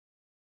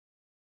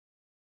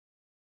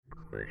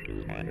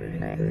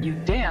You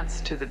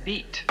dance to the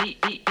beat.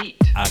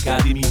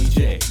 Academy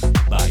DJ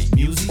by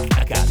Music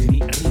Academy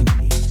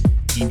Rimini.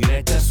 In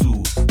diretta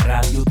su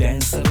Radio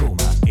Dance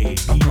Roma e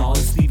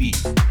B-Noise TV.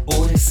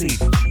 Ore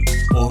 16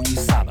 ogni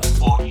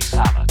sabato.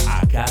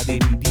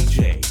 Academy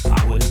DJ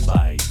powered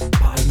by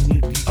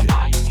Pioneer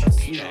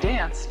DJ. You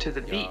dance to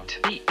the beat.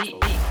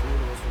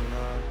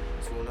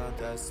 Su una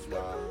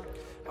Tesla,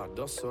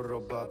 addosso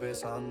roba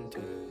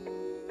pesante.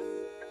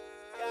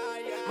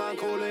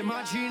 Manco lo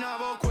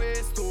immaginavo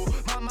questo,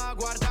 mamma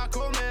guarda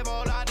come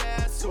vola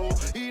adesso.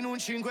 In un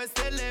 5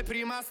 stelle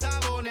prima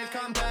stavo nel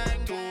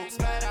campetto.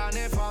 Spera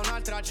ne fa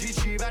un'altra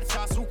Gigi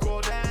versa succo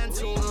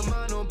denso.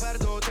 Ma non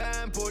perdo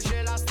tempo,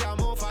 ce la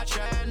stiamo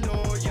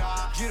facendo,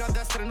 yeah. Giro a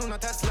destra in una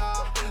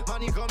Tesla,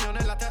 manicomio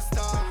nella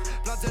testa.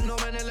 Plaza e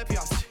nome nelle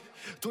piazze,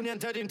 tu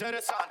niente di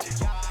interessante.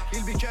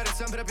 Il bicchiere è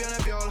sempre pieno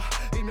e viola.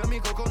 Il mio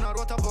amico con una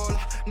ruota vola.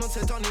 Non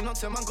sei Tony, non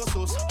sei manco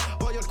sus.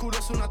 Voglio il culo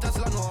su una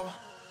Tesla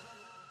nuova.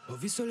 Ho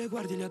visto le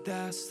guardie lì a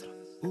destra,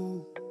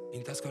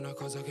 in tasca una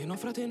cosa che no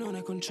frate non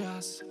è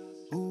concessa,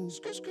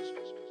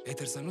 e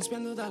te stanno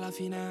spiando dalla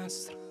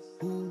finestra,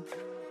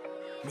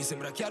 mi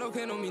sembra chiaro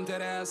che non mi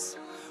interessa,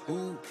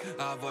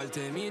 a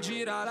volte mi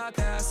gira la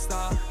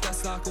testa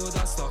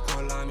coda, sto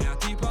con la mia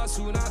tipa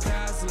su una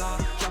Tesla,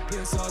 che ha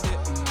pensato di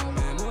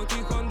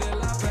emoticon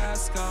della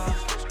pesca,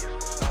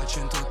 a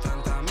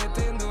 180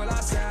 mettendo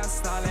la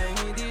sesta, lei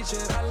mi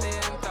dice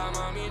rallenta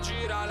ma mi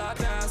gira la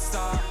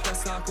testa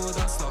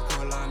coda, sto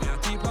con la mia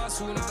tipa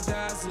su una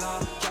Tesla,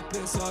 che ha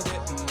pensato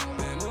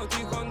di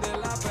emoticon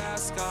della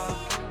pesca,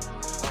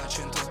 a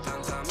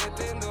 180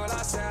 mettendo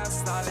la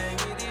sesta, lei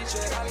mi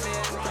dice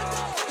rallenta.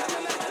 La mia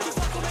merda ti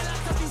fa come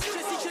l'alta pista,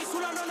 se si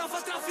censura non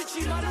fa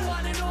traffici,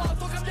 manuale no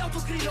auto cambia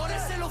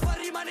autogrill, se lo fa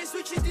rimane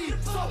sui CD,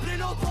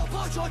 sopreno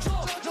popo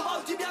Jojo, no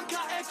auti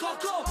bianca e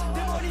coco,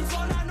 demoni in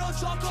zona no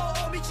gioco,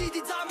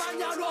 omicidi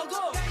zamagna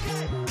luogo,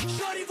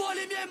 shori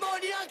vuole i miei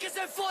moni anche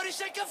se fuori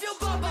c'è caffè un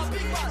baba,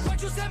 big man, qua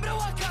giù sembra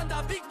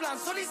Wakanda, big plan,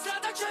 sono in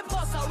strada c'è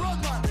bossa,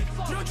 roadman,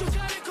 non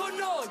giocare con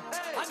noi,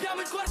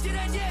 abbiamo il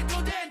quartiere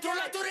dietro, dentro,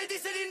 la torre di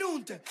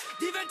Selinunte,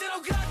 diventerò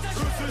un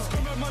grattacielo.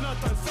 Come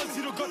Manhattan, San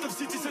Siro, Gotham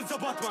City senza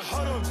Batman,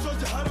 haram,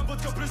 soldi haram,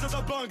 vodka presa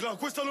da Bangla,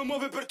 questa lo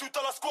muove per tutta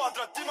la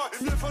squadra, Tima,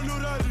 i miei fanno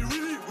rally,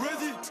 really,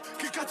 ready,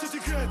 che cazzo ti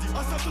credi,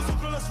 assalto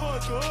sopra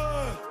l'asfalto,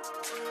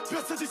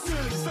 piazza di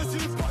sedi, sensi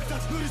in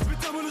Baghdad, noi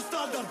rispettiamo lo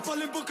standard,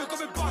 palla in bocca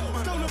come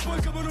Batman, da una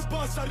banca ma non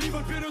basta, arriva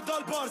il pieno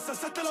dal Barça,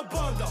 sette la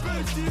banda, per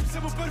il team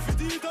siamo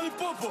perfidi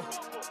dall'impopo,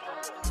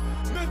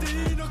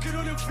 Medellino che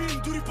non è un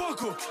film, duri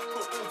poco.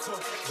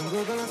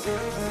 Giuro che la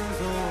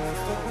sento,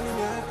 sto con i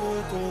miei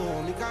foto,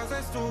 mi casa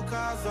è sto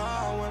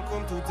casa,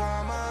 welcome to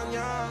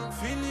Tamagna,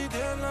 figli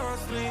della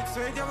street,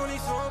 sei diavoli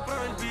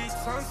sopra il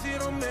beat, San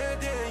Siro,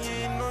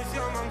 Medellin, noi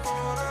siamo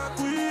ancora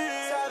qui.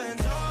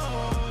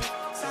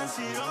 San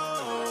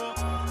Siro,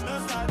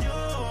 lo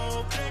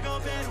stadio, prego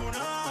per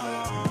uno.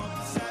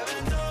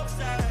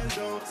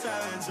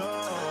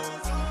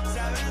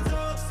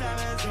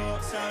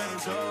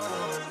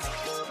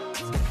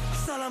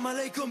 Salam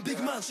aleikum Big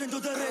Man, scendo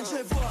da range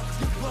e walk,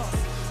 Big Boss,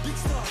 Big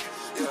Stock,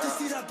 tutti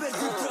sti rapper di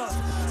trap,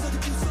 soldi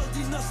più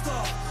soldi non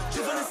sto,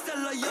 giovane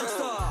stella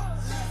youngster.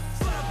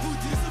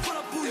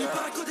 Farabulli,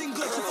 paracode in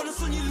goccia, fanno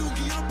sogni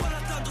lunghi, io non parlo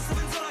tanto, sto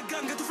penso alla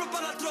ganga, tu fra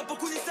parla troppo,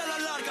 quindi stella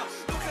larga,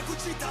 bocca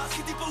cucita,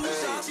 si tipo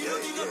usa, giro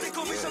di notte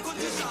comincio a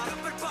conteggiare,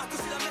 rapper pacco,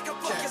 si la mia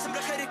capocchia,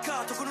 sembra che hai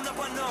reccato con una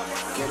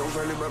pannocchia. Quiero un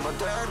Felipe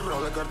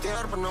Paterno de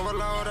Cartier para no ver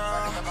la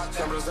hora.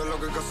 Siempre sé lo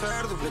que hay que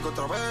hacer, duplico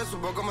otra vez,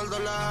 un poco como el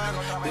dólar.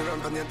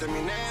 Viven pendiente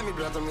mi ne, mi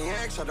plato, mi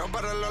ex, ya no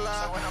para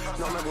Lola.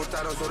 No me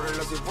gustaron sus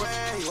reglas y fue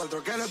igual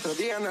troqué el otro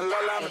día en el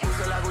Lola. Me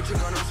puse la Gucci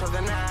con un short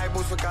de Nike,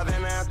 puse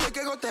cadena, estoy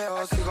que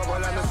goteo. Sigo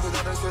volando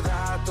ciudad en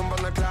ciudad,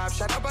 tumbando el club,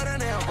 ya no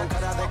paraneo. Con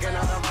cara de que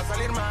nada va a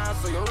salir más,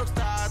 soy un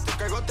rockstar, estoy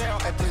que goteo.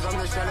 Estoy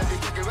donde ya les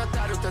dije que iba a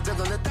estar, ustedes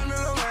donde están no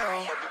lo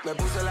veo. Me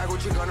puse la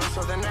Gucci con un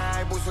short de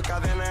Nike, puse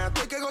cadena,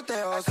 estoy que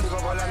goteo. Sigo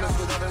volando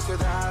ciudad en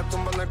ciudad,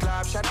 tumbando el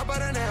club, ya no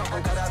paraneo.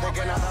 Con cara de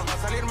que nada va a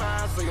salir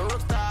más, soy un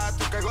rockstar,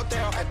 estoy que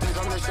goteo. Estoy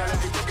donde ya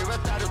les dije que iba a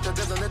estar,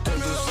 ustedes donde están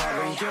no lo veo.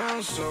 Saben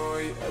quién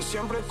soy, es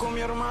siempre con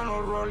mi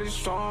hermano Rolling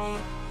Stone.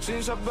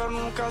 Sin saber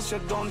nunca hacia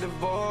dónde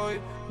voy,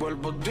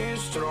 vuelvo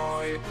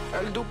destroy.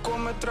 El Duco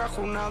me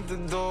trajo una de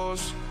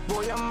dos,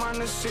 voy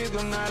amanecido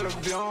en el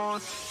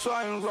avión.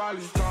 Soy un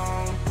Rolling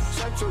Stone,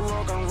 sexo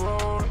rock and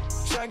roll.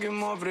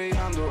 Seguimos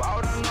brillando,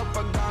 ahora no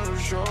pagan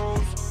los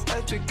shows.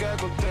 Estoy que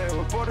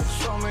goteo, por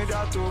eso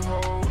mira tu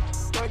hoe.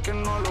 Estoy que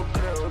no lo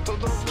creo,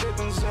 todos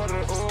gritan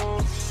CRO.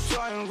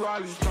 Soy un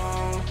Rolling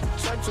Stone,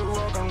 sexo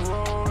rock and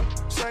roll.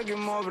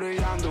 Seguimos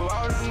brillando,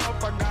 ahora no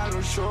pagan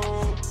los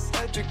shows.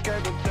 Estoy que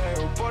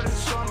goteo, por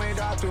eso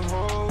mira tu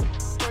hoe.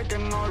 Estoy que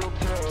no lo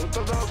creo,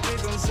 todos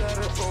gritan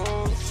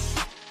CRO.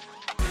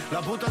 La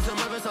puta se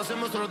muove, sta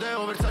hacemos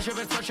rodeo, Versace,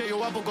 Versace,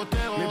 io a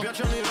pocoteo. Mi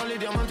piacciono i rolli, i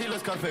diamanti, le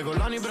scarpe,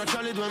 collani,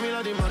 bracciali,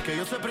 2000 di marche.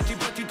 Io sempre ti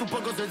pretti, tu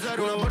poco sei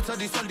zero. Una borsa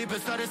di soldi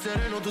per stare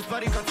sereno, tu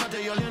spari cazzate,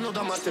 io alieno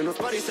da Marte. Non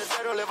spari se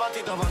zero,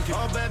 levati davanti.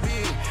 Oh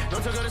baby,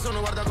 non so che ore sono,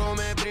 guarda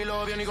come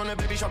brillo. Vieni con me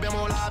baby,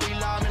 abbiamo la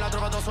villa. Me la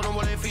trova addosso, non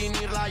vuole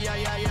finirla.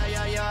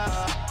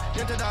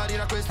 Niente da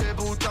dire a queste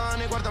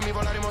puttane, guardami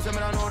volare mo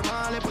sembra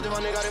normale, poteva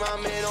negare ma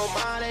meno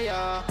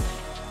male,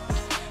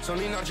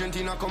 Sono in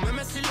Argentina come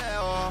Messi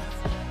Leo,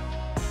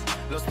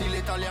 lo stile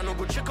italiano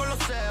Gucci e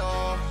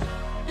Colosseo,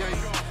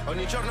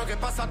 Ogni giorno che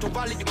passa tu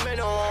parli di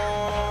meno,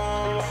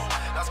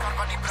 la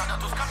scarpa di Prada,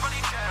 tu scarpa di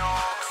Cheo.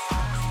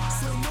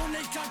 Sono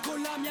nel car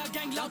con la mia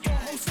gang, la tua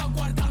house sta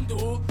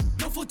guardando.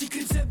 Non fotti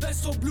Crips e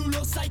vesto blu,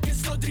 lo sai che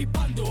sto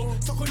drippando.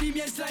 Sto con i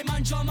miei slime,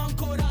 mangiamo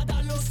ancora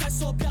dallo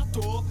stesso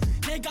piatto.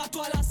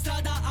 Legato alla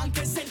strada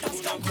anche se in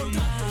tasca un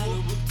contratto.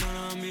 Lo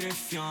buttano a mire ai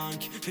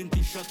fianchi,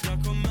 20 shot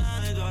con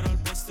me, d'oro al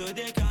posto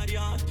dei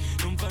cariati.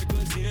 Non far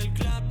così nel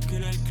club, che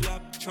nel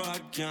club c'ho la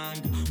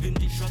gang.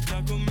 20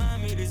 shot con me,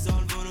 mi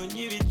risolvono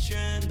ogni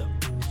vicenda.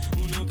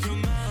 Uno con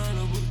me,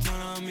 lo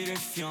buttano a mire ai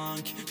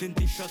fianchi,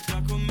 20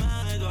 shot con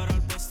me, d'oro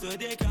al posto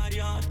dei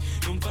cariati.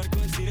 Non far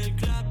così nel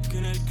club, che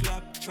nel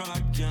club c'ho la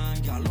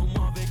gang. Allo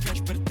muove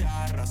cash per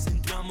terra, se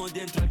entriamo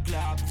dentro il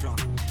club,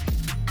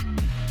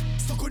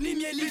 Sto con i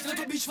miei lead, la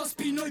tua bitch fa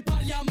spin, noi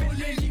parliamo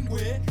le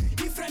lingue.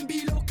 I friend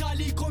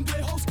locali con due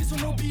host che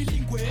sono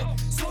bilingue.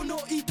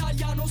 Sono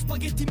italiano,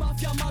 spaghetti,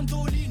 mafia,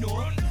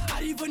 mandolino.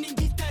 Arrivo in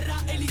Inghilterra,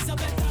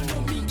 Elisabetta,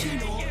 non mi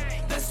inchino.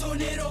 Vesto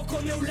nero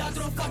come un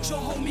ladro, faccio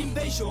home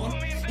invasion.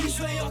 I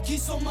suoi occhi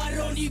sono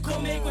marroni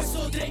come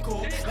questo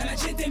Draco. La mia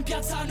gente in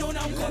piazza non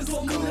ha un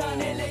conto, nulla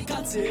nelle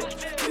calze.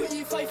 Tu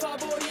gli fai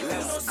favori e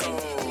non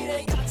senti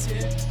dire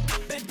grazie.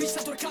 Bad bitch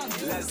sta twerkando,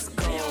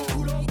 lei ha un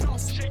culo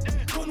grosso.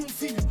 Con un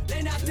figlio,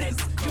 lei ne ha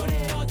 30, io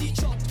ne ho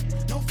 18.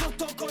 Non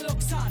fotto con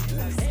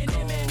l'Oxane e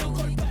nemmeno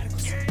col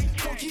Percos.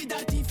 Fuochi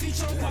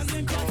d'artificio quando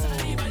in piazza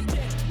arriva il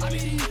te.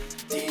 Amiri,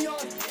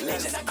 Dior,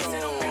 legge da che se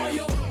non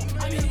muoio.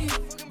 Amiri,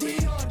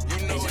 Dior,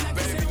 legge da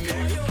che se non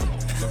muoio.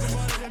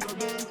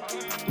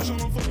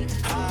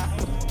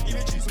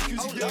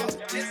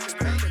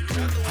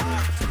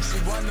 She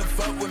wanna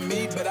fuck with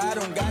me, but I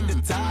don't got the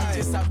time.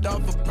 Just hopped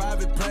off a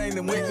private plane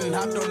and went and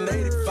hopped on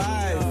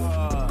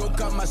 85. Go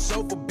call my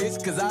chauffeur,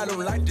 bitch, cause I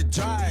don't like to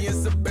drive. In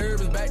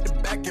Suburbans back to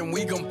back and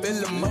we gon'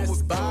 fill them up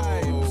with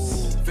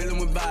vibes. Fill them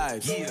with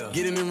vibes,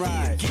 get in and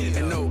ride.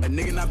 And no, a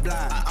nigga not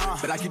blind,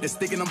 but I keep the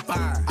stick and I'm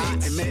fine.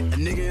 And met a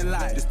nigga in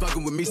line, just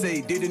fucking with me, say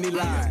he did and he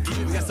lied.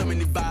 We got so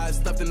many vibes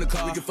stuffed in the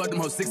car, we can fuck them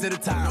hoes 6 at a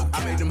time.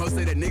 I made them hoes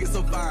say that nigga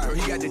so fine, bro,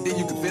 he got the dick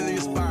you can feel in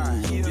your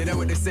spine. Yeah, that's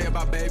what they say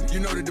about baby, you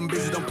know that them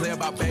bitches don't play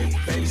about baby.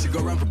 Baby should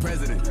go run for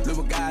president, look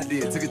what God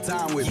did, took her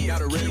time with me.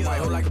 Got a red and white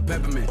hoe like a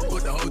peppermint,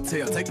 put the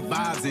hotel, take the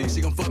vibes in. She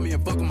gon' fuck me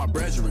and fuck with my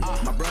brethren,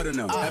 my brother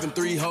now. Having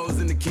 3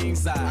 hoes in the king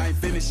side, I ain't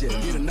finished yet,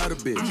 need another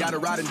bitch. Got a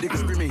riding dick and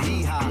screaming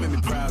hee haw. You made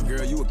me proud,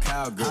 girl, you a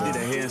cowgirl. She did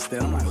a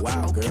handstand, I'm like,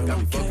 wow, girl, got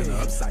me fucking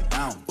her upside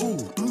down. Ooh,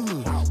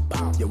 bow,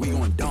 bow. Yeah, we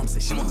going dumb, say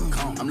she wanna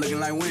come. I'm looking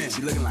like when,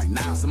 she looking like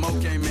now. Some more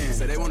came in,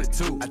 say they wanted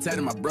 2. I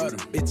tell my brother,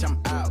 bitch, I'm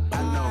out,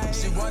 I know.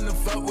 She wanna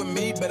fuck with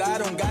me, but I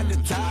don't got the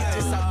time.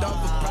 Just hopped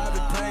off a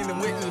private plane and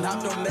went and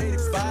hopped on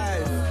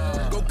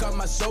 85. Go call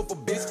my chauffeur,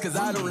 bitch, cause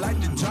I don't like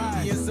to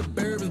drive. In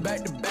Suburbans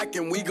back to back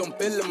and we gon'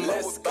 fill them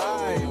up with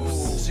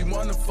vibes. She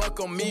wanna fuck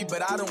on me,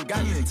 but I don't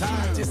got the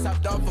time. Just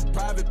hopped off a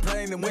private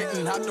plane and went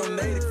and hopped on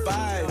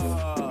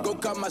 85. Go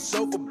call my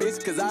chauffeur,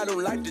 bitch, cause I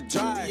don't like to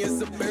drive. In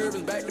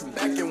Suburbans back to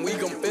back and we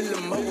gon' fill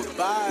them up with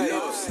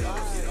vibes.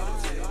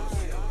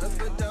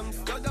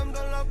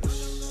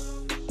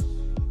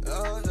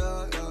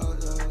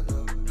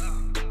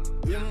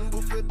 Une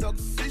bouffée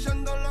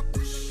d'oxygène dans la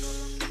couche.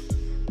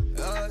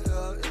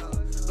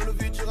 Dans le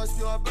vide, je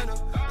respire à peine.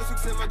 Le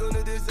succès m'a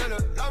donné des ailes.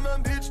 La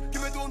même bitch qui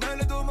me tournait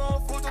les deux mains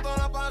en photo dans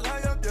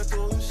l'appareil.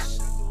 Bientôt,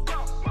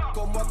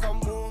 comme moi, comme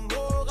mon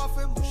aura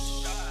fait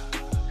mouche.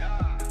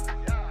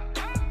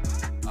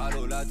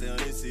 Allô, la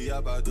terre ici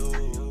y'a pas d'eau.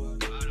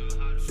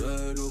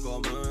 Chelou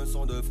comme un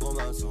son de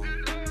franc-maçon.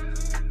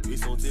 Qui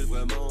sont-ils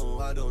vraiment?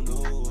 I don't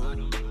know.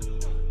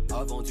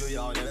 Avant Dieu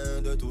y'a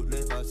rien de toutes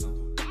les façons.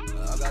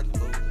 I got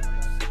beau,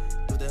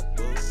 tout est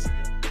beau.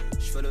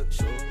 J'fais le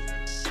show,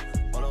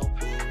 en haut,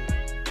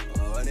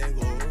 oh un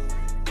négro.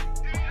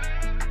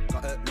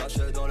 Quand elle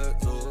lâchait dans le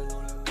dos,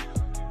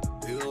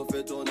 et on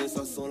fait tourner,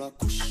 ça sent la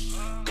couche.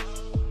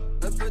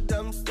 Un peu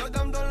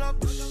d'Amsterdam dans la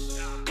bouche.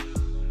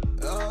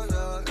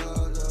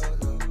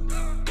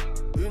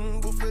 Une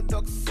bouffée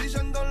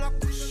d'oxygène dans la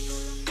couche.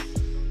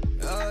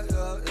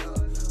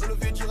 Dans le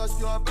vide, j'y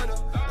respire à peine.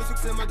 Le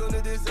succès m'a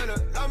donné des ailes.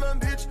 La même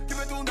bitch qui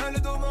me tournait les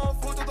deux mains en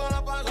photo dans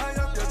l'appareil.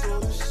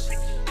 Bientôt,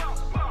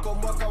 comme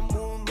moi, comme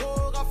mon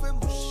aura fait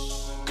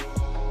mouche.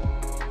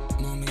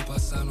 Non mi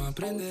passano a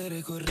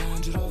prendere con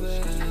Range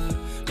Rover.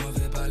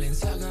 Nuove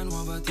Balenciaga,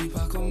 nuova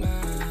tipa con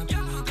me.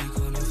 Più mi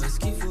dicono fai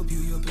schifo,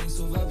 più io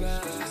penso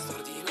vabbè. Sto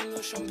ordinando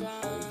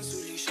champagne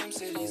sugli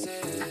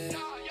Champs-Élysées.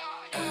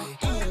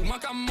 Ma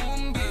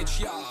come bitch,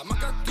 yeah, ma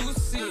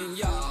cattussi,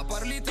 yeah.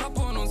 Parli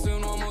troppo, non sei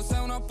un uomo, sei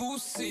una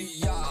pussy,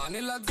 yeah.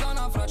 Nella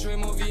zona faccio i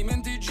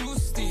movimenti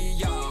giusti,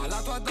 yeah.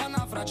 La tua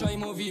donna faccia i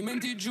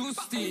movimenti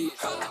giusti.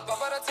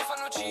 Paparazzi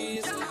fanno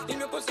cheese, il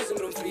mio polso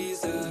sembra un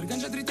freezer.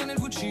 Ganja dritto nel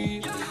VC,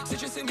 se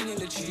c'è semi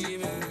nelle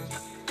cime.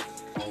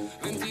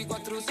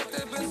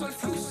 24/7 penso al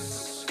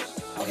flusso.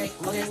 Okay,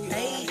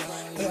 hey,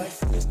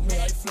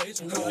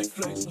 flex, I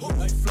flex, I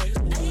flex, I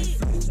flex,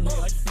 I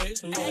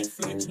flex, I flex, I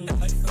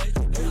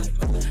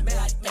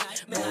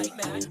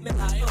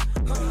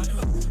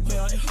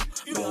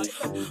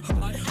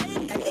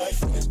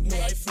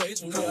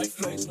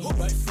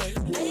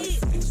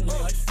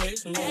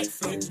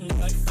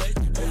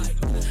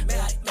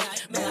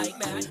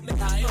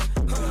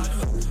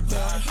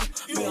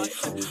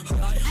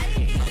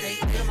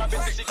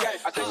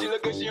flex, I think she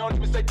look good, she don't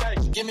even say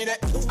thanks. Give me that,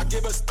 I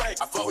give her stank.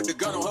 I fuck with the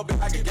gun on her back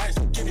like a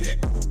gangster. Give me that,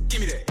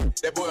 give me that.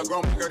 That boy a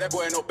grown man, girl, that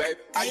boy ain't no baby.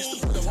 I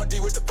used to put up 1D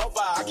with the 4-5.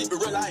 I keep it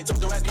real, I ain't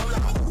told your ass no lie.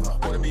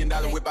 $250 million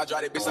whip, I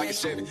drive that bitch like a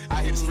Chevy.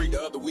 I hit the street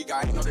the other week,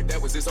 I ain't know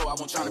that was it, so I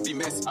wasn't tryna be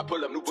messy. I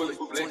pull up new bullets,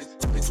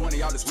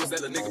 20, all this whiz,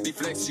 let a nigga be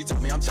flexy. She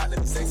told me I'm chocolate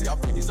and sexy. All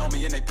fifties on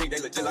me and they pink, they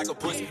legit like a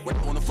pussy. When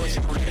I wanna fuck, she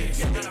gon' hit.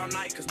 Get all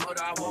night, cause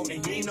murder I want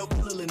it. You ain't no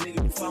killer, little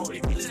nigga, you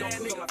phony. Really don't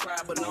feel my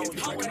pride, but no.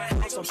 Break my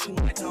house, I'm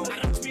shooting like Tony.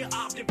 I used to be an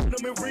op, then put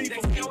them in read. They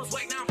say I was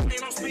waiting, now I'm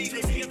playing on speed.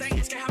 They see if they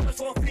can happen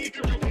for a feed.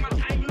 My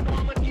time, you know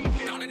I'm a deep.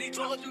 All of these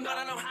drugs, you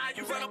gotta know how.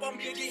 You run up on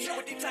me and get hit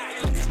with the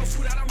tire. Look at my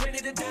food out, I'm ready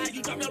to die.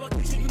 You got me on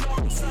location, you know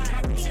I'm beside.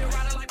 I bitch, she a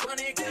rider like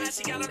Bunny and Clyde.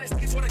 She got all that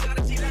stick, swear to God,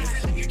 she lies.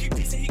 That nigga keep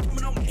dissing, he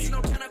coming on me. She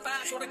no 10 to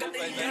 5, swear to God,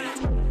 that he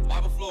died.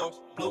 Marble floors,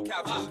 blue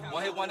couches.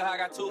 One hit wonder, I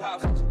got 2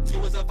 houses. 2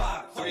 is a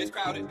vibe, 3 is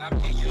crowded. I'm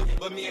me and you,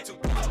 but me and 2.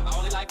 I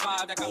only like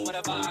 5 that come with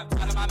a vibe.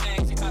 Tired of my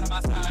man, she tired of my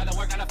style. Rather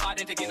work 9 to 5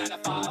 than to get 9 to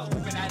 5.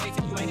 Working at 8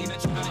 till you ain't even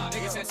trying.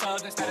 Niggas send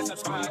subs instead of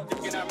subscribe.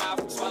 You get her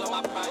mouth, swallow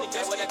my pride. You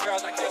get with the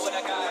girls, I get with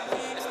a guy.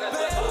 It's not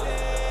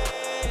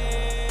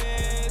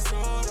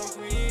sono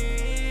qui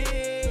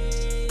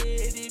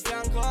di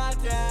fianco a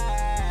te.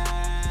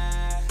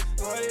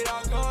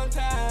 Morirò con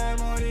te,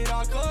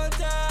 morirò con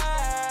te,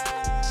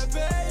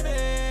 baby.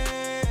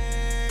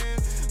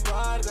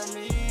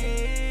 Guardami,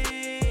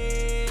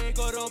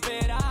 corro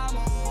per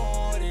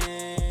amore.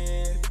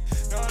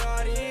 Non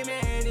ho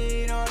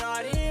rimedi, non ho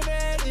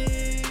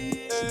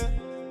rimedi.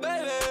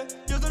 Baby,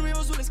 io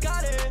dormivo sulle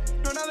scale,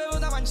 non avevo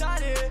da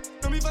mangiare,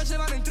 non mi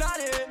facevano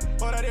entrare.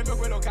 Ora riempio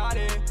quel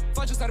locale,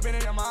 faccio star bene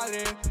mia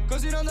madre,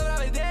 così non dovrà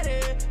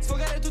vedere,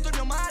 sfogare tutto il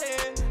mio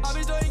male.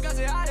 Abito in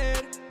case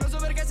aer, non so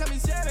perché siamo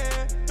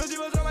insieme, non ti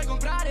potrò mai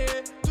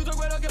comprare tutto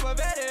quello che vuoi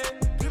avere.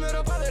 Prima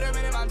ero povero e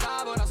me ne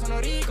vantavo, ora sono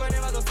ricco e ne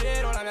vado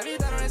fiero. La mia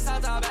vita non è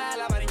stata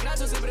bella, ma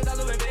ringrazio sempre da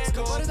dove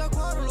vengo. Scappare da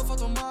qua non l'ho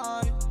fatto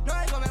mai,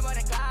 noi come Bonnie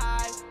e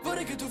Clyde.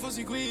 Vorrei che tu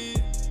fossi qui,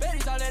 per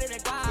risolvere i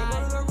miei guai.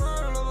 Scappare da qua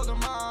non l'ho fatto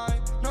mai,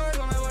 noi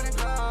come Bonnie e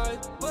Clyde.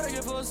 Vorrei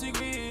che fossi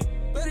qui,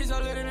 per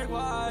risolvere i miei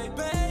guai.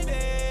 Baby,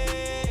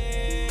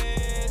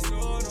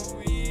 sono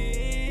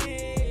qui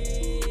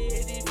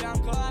di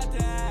fianco a te.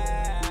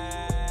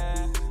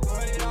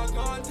 Morirò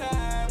con te,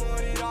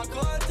 morirò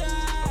con te,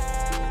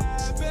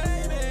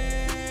 baby.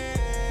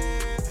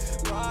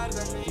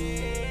 Guardami,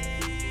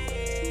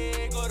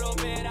 corro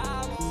per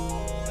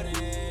amore.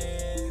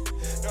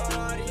 Non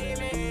ho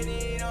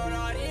rimedi, non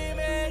ho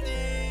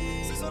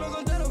rimedi. Se sono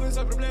con te non penso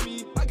ai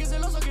problemi, anche se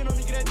lo so che non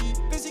mi credi.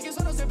 Pensi che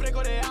sono sempre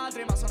con le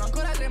altre, ma sono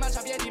ancora 3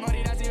 marciapiedi.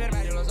 Moriresti per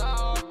me, io lo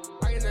so,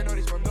 anche se non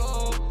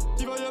rispondo.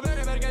 Ti voglio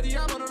bene perché ti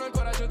amo, non ho il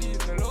coraggio di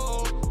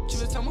dirtelo. Ci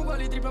vestiamo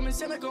uguali, tripiamo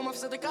insieme come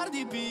Offset e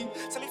Cardi B.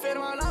 Se mi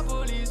ferma la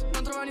police,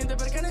 non trova niente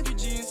perché nei tuoi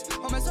jeans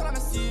ho messo la mia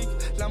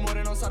stick.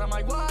 L'amore non sarà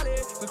mai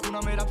uguale, qualcuno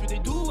amerà più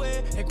dei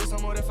due e questo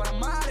amore farà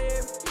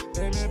male.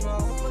 Le mie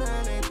paure,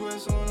 le tue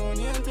sono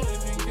niente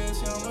finché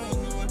siamo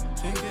in due,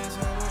 finché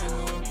siamo in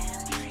due.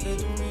 E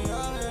tu mi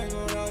hai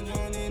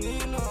coraggio di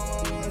dirlo,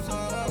 ma non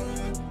sarà lui.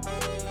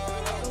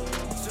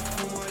 Se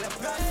fumo le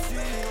pressi,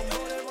 non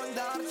volevo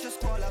andarci a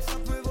scuola,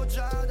 sapevo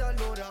già da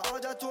allora. Ho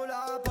dato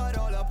la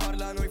parola,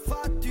 parlano i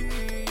fatti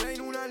e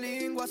in una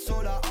lingua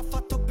sola. Ho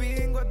fatto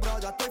bingo e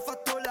broda, tu hai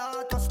fatto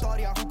la tua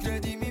storia. Tu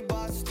credi mi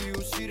basti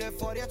uscire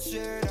fuori a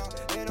cena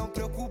e non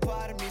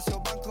preoccuparmi se ho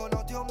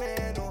banconote o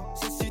meno.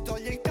 Se si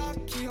toglie i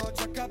tacchi ho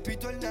già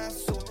capito il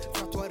nesso.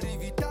 Fra tu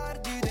arrivi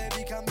tardi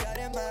devi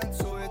cambiare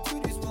mezzo e ti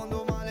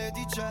rispondo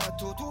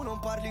maledicetto. Tu non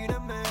parli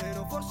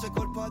nemmeno, forse è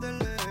colpa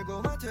dell'ego,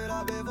 ma te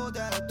l'avevo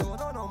detto.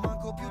 Non ho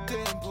manco più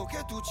tempo,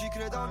 che tu ci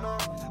creda o no,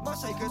 ma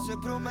sai che se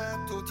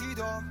prometto ti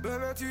do.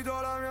 Bebe ti do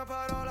la mia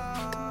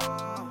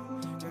parola,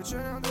 che ce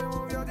ne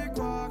andremo via di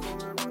qua,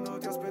 come quando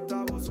ti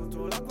aspettavo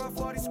sotto l'acqua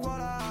fuori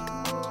scuola.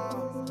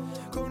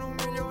 Con 1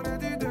 milione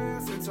di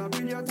idee, senza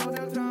biglietto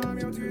del tram,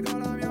 io ti do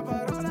la mia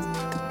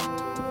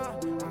parola,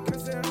 anche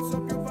se non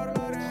so più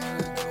parlare.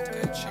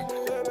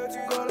 Bebe ti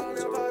do la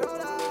mia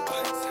parola,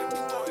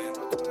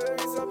 tu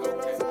devi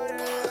saperlo usare.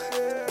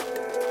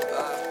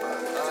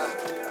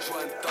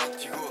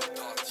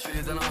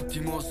 Spiegate un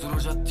attimo, sono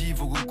già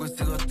attivo con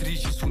queste 2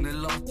 attrici su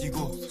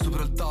nell'attico.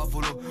 Sopra il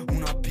tavolo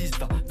una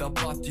pista, da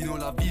pattino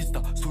la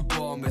vista. Sul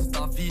come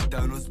sta vita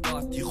è uno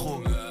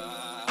sbattico.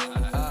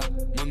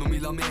 Ma non mi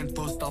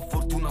lamento, sta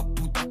fortuna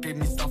puta che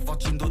mi sta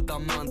facendo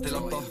d'amante. La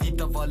tua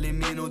vita va vale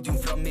meno di un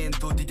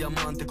frammento di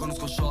diamante.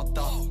 Conosco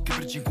sciotta che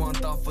per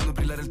 50 fanno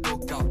brillare il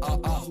tocca.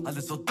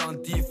 Adesso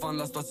tanti fan,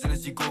 la situazione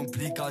si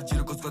complica.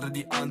 Giro con squadre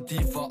di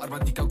Antifa,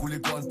 armati caguli e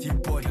guanti.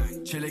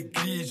 Poi ce l'è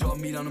grigio, a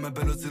Milano ma è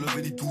bello se lo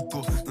vedi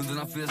tutto. Non da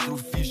una finestra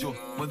ufficio,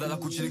 ma dalla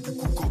cucina in cui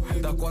cucco.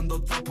 Da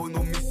quando troppo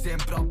non mi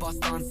sembra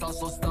abbastanza.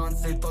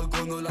 Sostanze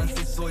tolgono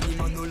l'ansia e sogni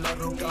ma non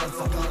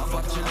l'arroganza. A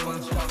farcela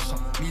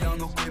fantascia,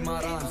 Milano coi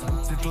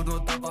Maranza. Se torno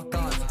da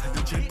vacanza,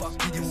 io c'ho i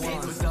pacchi di one.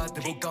 Cosa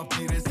devo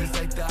capire se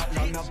sei te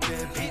la mia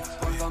baby?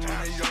 Guardami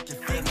negli occhi e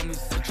fermami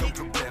se c'è un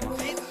problema.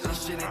 La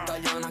scena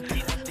italiana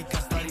che fatica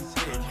a stare in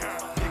piedi.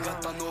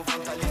 Piegata a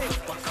 90 lì sto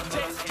spaccando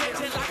la schiena.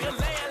 Just like a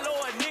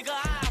landlord, nigga,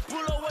 I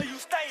pull up where you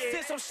stayin'.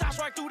 Send some shots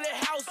right through the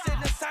house in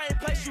the same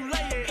place you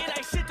layin'. It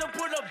ain't shit to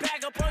put a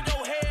bag up on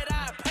your head,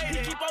 I pay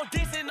it. You keep on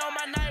dissing on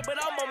my name, but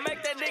I'ma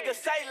make that nigga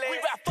say less. We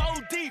got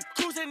 4 deep,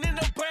 cruising in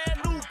the brand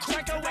new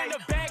Draco in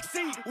the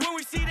backseat. When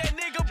we see that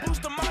nigga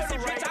boost the murder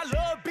rate, I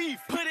love beef.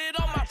 Put it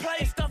on my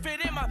plate, stuff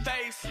it in my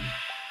face.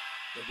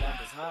 The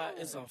block is hot,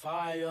 it's on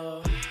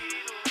fire.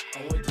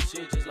 I'm with the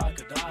shit just like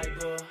a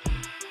diaper.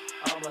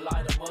 I'ma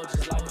light them up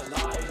just like a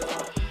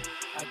lighter.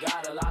 I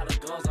got a lot of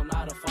guns, I'm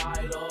not a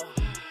fighter.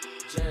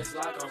 Just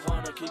like a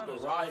hunter, keep a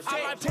rifle.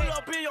 I might pull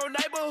up in your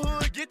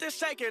neighborhood, get this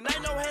shaking,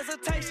 ain't no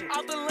hesitation.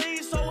 Off the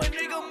lean, so a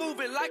nigga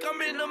moving like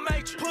I'm in the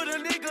Matrix. Put a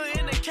nigga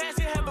in the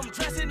casket, have him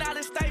dressing out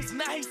of states.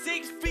 Now he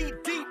 6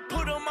 feet deep,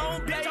 put him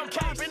on bitch. I'm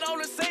capping on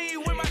the scene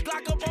with my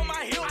Glock up on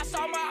my hip. I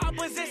saw my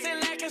opposition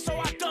lacking, so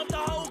I dumped the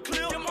whole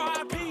clip. Them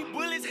RIP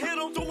bullets hit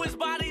him through his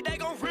body, they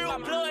gon' rip. My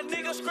blood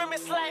nigga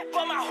screaming slap,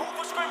 but my hoop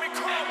was screaming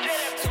crap.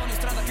 Sono in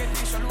strada che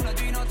piscia luna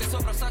di notte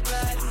sopra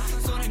Sacred.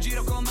 Sono in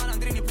giro con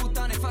malandrini,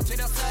 puttane, facce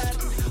da set.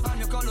 Al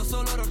mio collo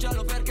solo oro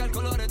giallo perché è il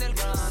colore del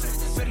grande.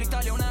 Per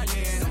l'Italia è un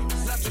alieno,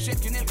 laccio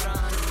cerchi nel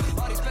grande.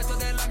 Ho rispetto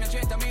della mia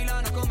gente a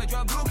Milano come giù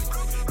a Brooklyn.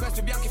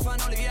 Questi bianchi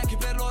fanno le bianchi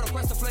per loro,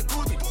 questo flat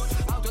booty.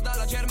 Auto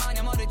dalla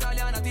Germania, moda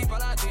italiana tipo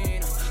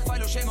latina. Fai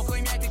lo scemo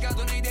coi miei, ti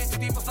cadono i denti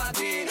tipo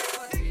fatina.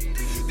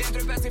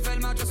 Dentro i pezzi fa il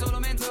maggio solo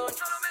menzogne.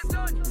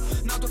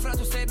 Noto fra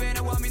tu stai bene,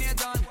 uomini e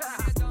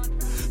donne.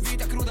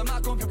 Vita cruda ma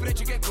con più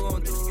pregi che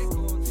conto.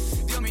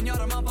 Dio mi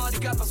ignora ma un po' di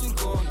cappa sul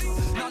conto.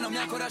 No, non mi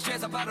ha ancora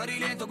scesa, parlo a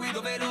rilento,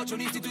 guido veloce.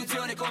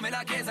 Un'istituzione come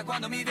la chiesa,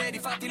 quando mi vedi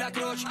fatti la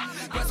croce.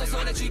 Questo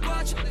sole ci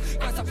cuoce,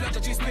 questa pioggia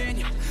ci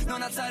spegne.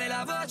 Non alzare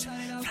la voce,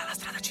 fra la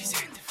strada ci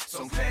sente.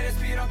 Son che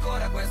respiro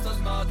ancora questo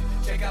smog.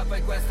 C'è K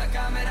in questa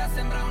camera,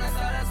 sembra una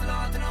sala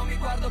slot. Non mi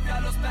guardo più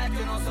allo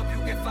specchio, non so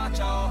più che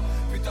faccia ho.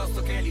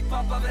 Piuttosto che l'hip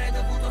hop avrei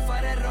dovuto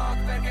fare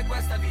rock. Perché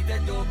questa vita è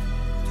dope.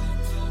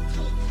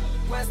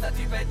 Questa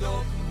tipa è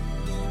dope.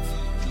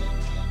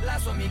 La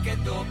sua amica è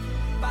dope.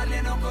 Parli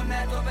e non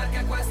connetto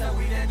perché questa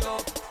weed è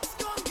dope.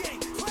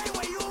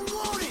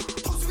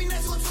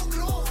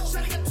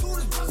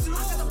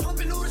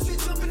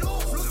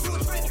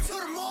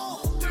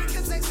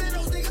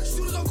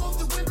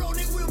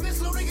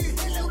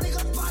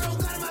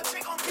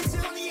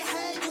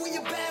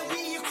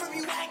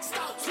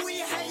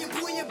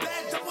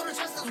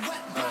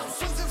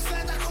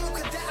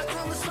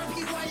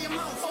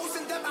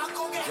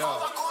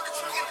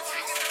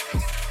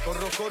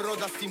 Corro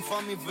da sti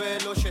infami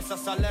veloce, sta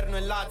Salerno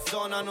e la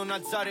zona, non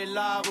alzare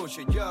la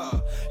voce, yeah,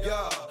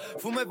 yeah.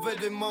 Fumo e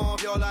vedo in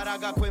movio, la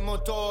raga coi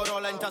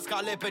Motorola, in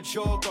tasca le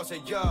peggio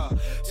cose, yeah.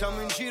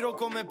 Siamo in giro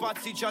come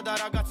pazzi già da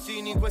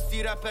ragazzini,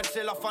 questi rapper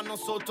se la fanno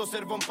sotto,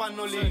 servo un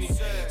pannolini.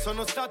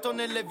 Sono stato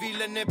nelle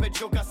ville e nei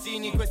peggio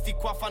casini, questi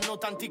qua fanno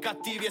tanti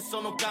cattivi e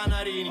sono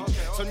canarini.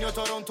 Sogno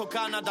Toronto,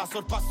 Canada,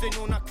 sorpasso in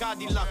una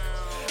Cadillac.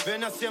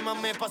 Vieni assieme a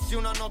me, passi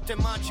una notte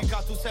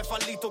magica. Tu sei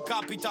fallito,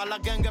 capita, la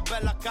gang è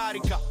bella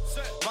carica.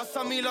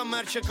 Passami la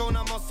merce con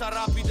una mossa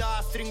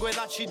rapida. Stringo i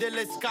lacci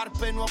delle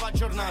scarpe, nuova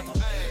giornata.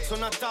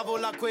 Sono a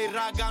tavola coi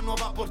raga,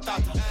 nuova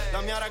portata.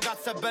 La mia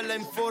ragazza è bella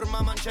in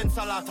forma, mangia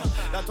insalata.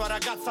 La tua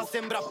ragazza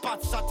sembra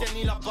pazza,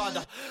 tieni la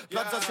bada.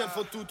 Plaza si è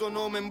fottuto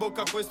nome, in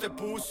bocca questo è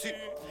Pussy.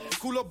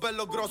 Culo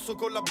bello grosso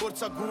con la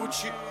borsa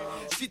Gucci.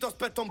 Sì, ti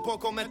aspetto un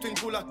poco, metto in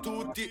culo a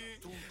tutti.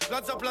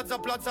 Plaza, plaza,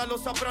 plaza, lo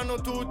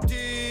sapranno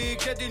tutti.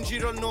 Chiedi in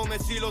giro il nome,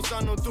 sì, lo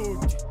sanno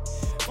tutti.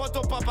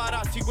 Foto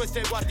paparazzi,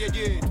 queste guardie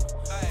dietro.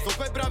 Sto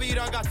quei bravi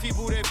ragazzi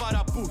pure i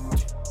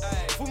parabutti.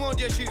 Fumo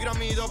 10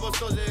 grammi dopo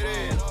sto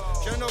sereno.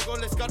 Scendo con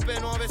le scarpe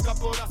nuove,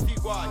 scappo da sti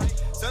guai.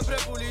 Sempre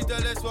pulite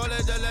le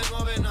suole delle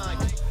nuove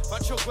Nike.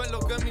 Faccio quello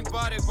che mi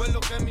pare, quello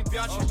che mi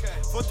piace.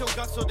 Fotte un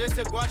cazzo dei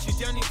seguaci,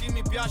 tieniti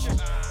mi piace.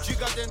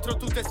 Giga dentro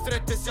tutte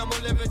strette, siamo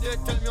le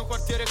vedette. Il mio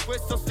quartiere è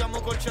questo,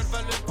 stiamo col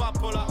cervello in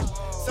pappola.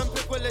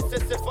 Sempre quelle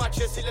stesse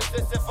facce, sì le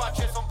stesse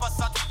facce. Sono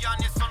passati gli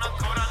anni e sono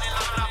ancora nella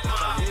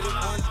trappola. Hit it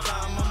one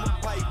time, I'm a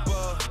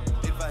piper.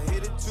 If I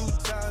hit it 2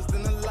 times,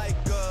 then I like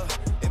her.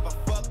 If I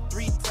fuck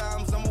 3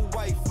 times, I'm a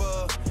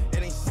wifer.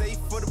 It ain't safe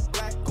for the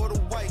black or the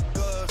white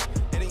girls.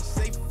 It ain't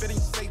safe, it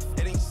ain't safe,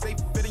 it ain't safe,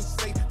 it ain't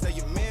safe. Tell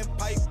your man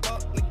pipe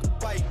up, nigga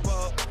pipe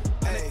up.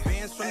 And the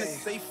bands from the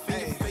safe in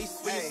your face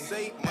when you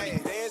say money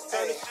dance,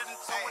 turn the shit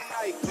into a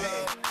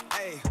nightclub.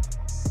 Hey,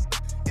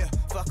 yeah,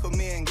 fuck with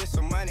me and get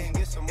some money,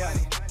 get some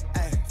money.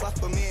 Hey, fuck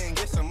with me and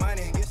get some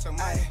money, get some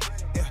money.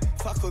 Yeah,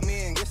 fuck with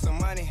me and get some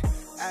money.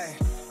 Ay,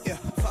 yeah,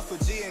 fuck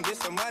with G and get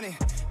some money.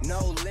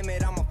 No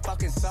limit, I'm a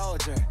fucking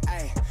soldier.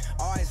 Ay,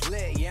 always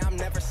lit, yeah, I'm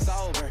never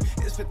sober.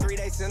 It's for 3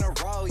 days in a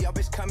row, yo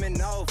bitch coming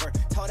over.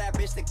 Told that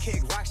bitch to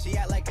kick rock, she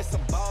act like it's a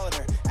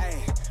boulder. Ay,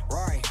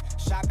 Rory,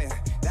 shopping,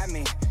 that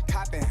mean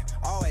copping,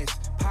 always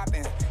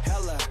popping,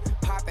 hella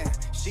popping.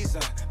 She's a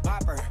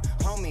bopper,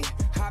 homie,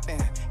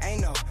 hopping,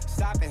 ain't no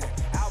stopping.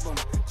 Album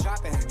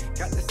dropping,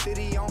 got the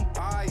city on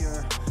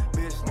fire.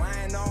 Bitch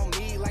lying on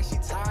me like she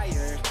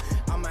tired.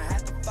 I'ma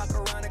have to fuck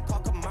around and call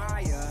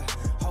Kamaya.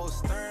 Hoes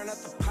stirring up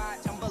the pot,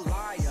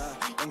 jambalaya.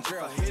 And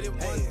girl, hit it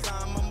one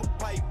time, I'm a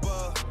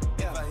piper.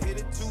 If I hit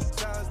it 2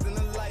 times, then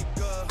I like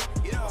her.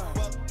 If I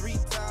fuck 3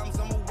 times,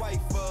 I'm a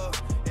wifer.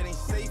 It ain't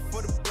safe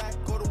for the black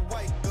or the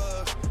white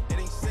girl. It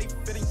ain't safe,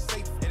 it ain't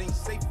safe, it ain't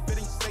safe, it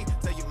ain't safe.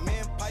 Tell your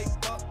man pipe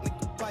up,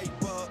 nigga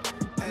pipe up.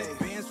 And it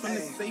bands from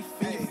the safe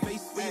in your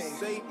face when you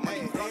say, my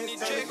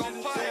Deejay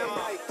gon' fire.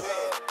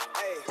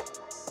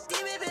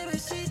 Dime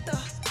bebecita,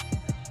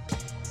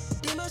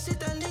 dime si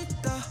estás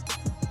lista.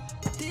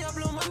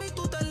 Diablo mami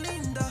tú estás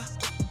linda.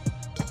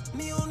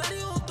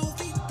 Millonario tu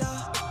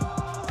vida.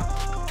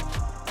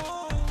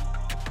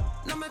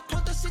 No me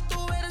importa si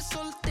tú eres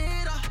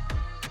soltera.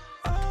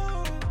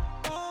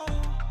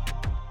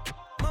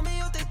 Mami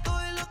yo te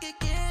doy lo que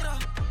quiera.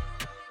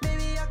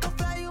 Baby I can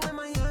fly you in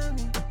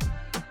Miami.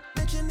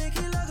 Make your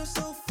nigga look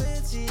so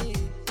fancy.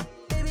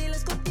 Baby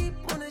let's go deep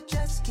on a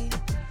jet ski.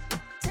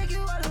 Take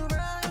you out and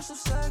ride, you're so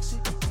sexy.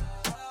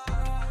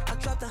 I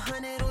dropped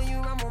 100 on you,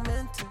 I'm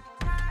momentum.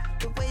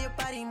 The way your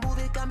body move,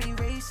 it got me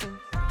racing.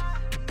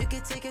 You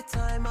can take your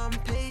time, I'm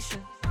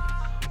patient.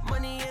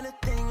 Money ain't a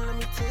thing, let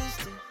me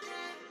taste it.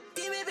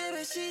 Dime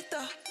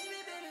bebecita,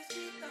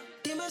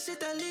 dime si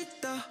estás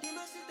lista.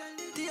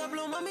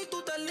 Diablo mami tú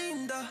estás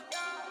linda.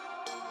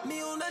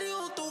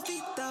 Millonario tu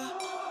vida.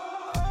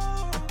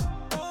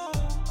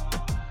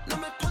 No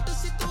me importa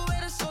si tú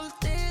eres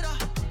soltera.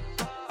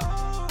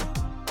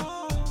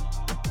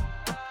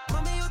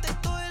 Mami io te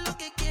doy lo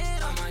che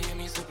quiero. A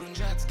Miami sopra un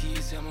jet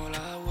ski, siamo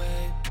la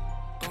wave.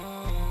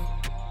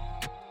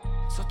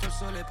 Sotto il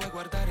sole puoi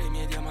guardare i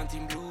miei diamanti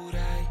in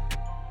Blu-ray.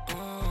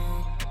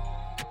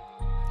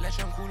 Lei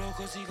c'ha un culo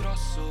così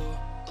grosso,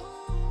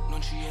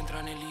 non ci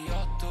entra negli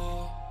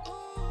 8.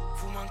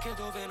 Fumo anche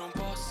dove non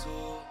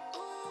posso,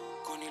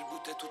 con il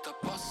boot è tutto a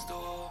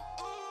posto.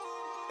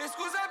 E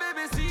scusa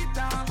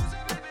bebesita,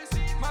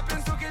 ma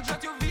penso che già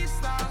ti ho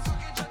vista.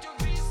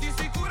 Di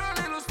sicuro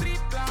nello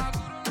strip club,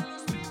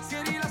 si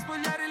eri la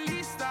spogliare in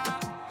lista.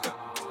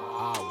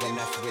 When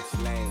I switch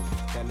lanes,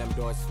 then them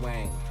doors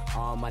swing.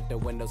 Arm out the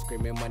window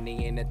screaming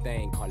money ain't a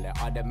thing. Call it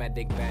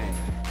automatic bang,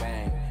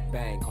 bang,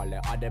 bang. Call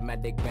it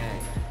automatic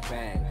bang,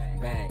 bang,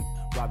 bang.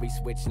 Robbie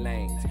switch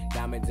lanes,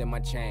 diamonds in my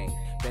chain.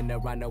 Been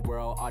around the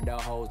world, all the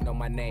hoes know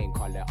my name.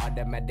 Call it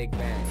automatic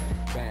bang,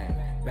 bang,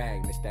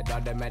 bang. It's that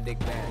automatic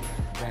bang,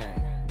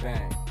 bang,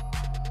 bang.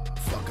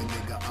 Fuck a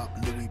nigga up,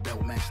 Louis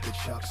belt match the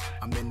chucks.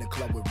 I'm in the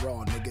club with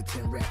raw, nigga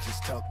 10 ratchets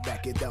tucked.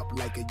 Back it up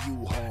like a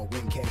U-Haul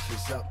when cash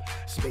is up.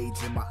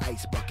 Spades in my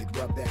ice bucket,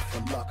 rub that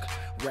for luck.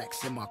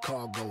 Racks in my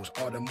cargoes,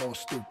 all the more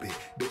stupid.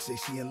 Bitch say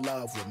she in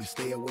love with me,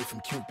 stay away from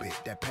Cupid.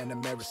 That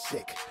Panamera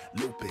sick,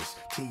 lupus.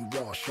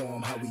 T-Raw, show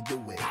him how we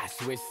do it. I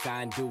switch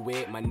sign, do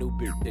it. My new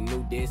beat, the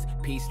new disc.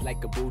 Peace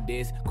like a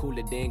Buddhist,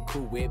 cooler than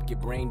Cool Whip. Your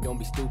brain don't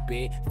be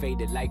stupid.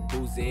 Faded like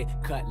boozy,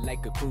 cut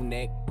like a crew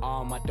neck.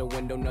 Arm out the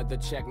window, another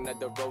check,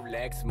 another Rolex.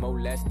 More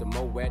less, the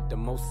more wet, the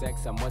more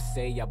sex. I must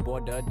say I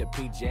bought her the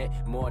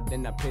PJ more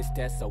than a piss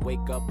test. I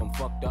wake up, I'm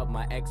fucked up.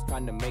 My ex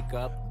trying to make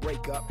up.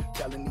 Break up,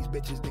 telling these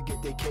bitches to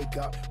get their cake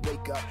up.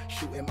 Wake up,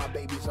 shooting my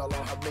babies all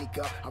on her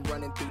makeup. I'm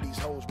running through these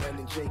hoes,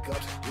 Brandon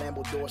Jacobs.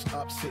 Lambo doors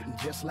up, sitting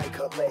just like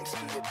her legs.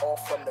 Eat it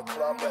off from the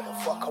club, where the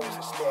fuck hoes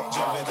instead.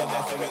 Già vedo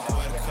detto che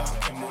twerca,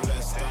 che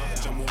molesta.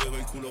 Già muovevo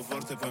il culo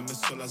forte, poi ho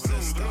messo la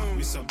sesta.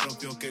 Mi sa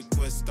proprio che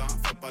questa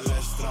fa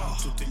palestra.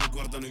 Tutti gli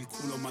guardano il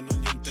culo ma non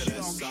gli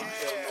interessa.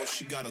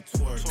 She gotta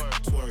twerk,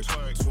 twerk,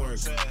 twerk, twerk,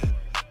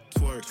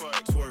 twerk,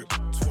 twerk,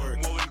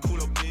 twerk. Muovi il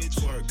culo, bitch.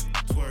 Twerk,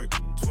 twerk,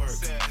 twerk,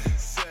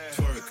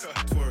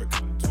 twerk,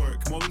 twerk,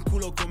 twerk. Muovi il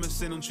culo come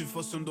se non ci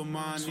fosse un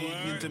domani.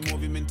 Niente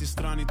movimenti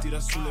strani, tira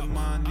sulle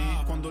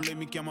mani. Quando lei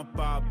mi chiama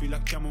papi, la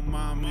chiamo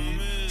mami.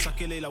 Sa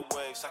che lei la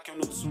wave, sa che è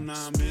uno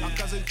tsunami. A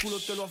casa il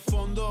culo te lo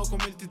affondo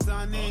come il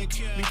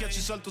Titanic. Minchia ci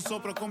salto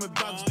sopra come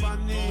Bugs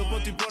Bunny. Dopo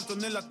ti porto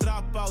nella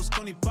trap house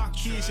con i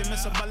pacchi. Si è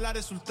messa a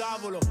ballare sul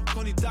tavolo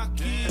con i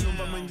tacchi. E non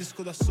va mai in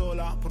disco da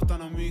sola, porta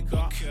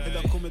un'amica. E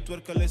da come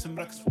twerka lei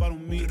sembra che spara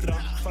un mitra.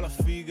 Fa la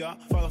figa,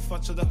 fa la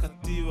faccia da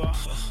cattiva.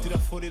 Tira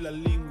fuori la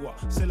lingua,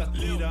 se la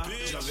tira.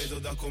 Già vedo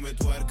da come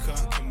twerka,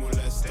 che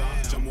molesta.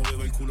 Già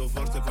muovevo il culo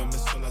forte, poi ho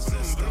messo la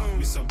sesta.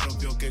 Mi sa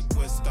proprio che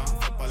questa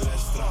fa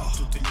palestra.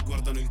 Tutti gli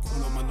guardano il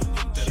culo ma non gli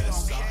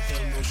interessa.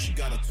 Hell no, she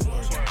gotta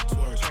twerk, twerk,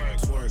 twerk,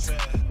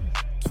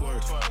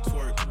 twerk,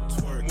 twerk,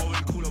 twerk. Muovi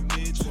il culo,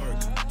 bitch.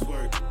 Twerk,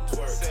 twerk,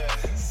 twerk,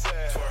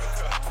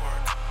 twerk,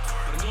 twerk.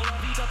 Prendo la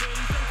vita per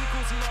i tempi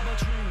così la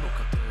bacio in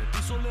bocca a te.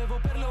 Ti sollevo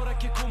per le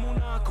orecchie come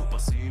una coppa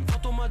sì. In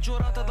foto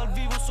maggiorata dal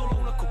vivo solo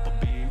una coppa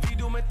B. In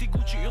video metti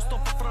Gucci, io sto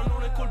fra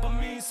non è colpa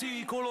mia sì.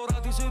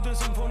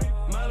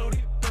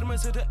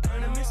 siete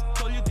enemies.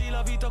 Togliti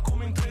la vita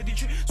come in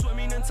 13. Sua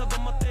eminenza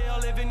Don Matteo,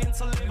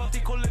 l'evenienza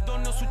levati con le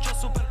donne. Ho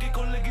successo perché i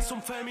colleghi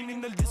son femminili.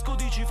 Nel disco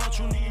dici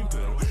faccio un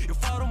impero. Io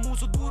farò un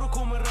muso duro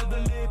come il re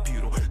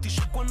dell'Epiro. Ti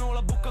sciacquano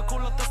la bocca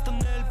con la testa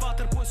nel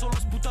water. Puoi solo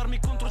sputarmi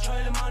contro,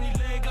 c'hai le mani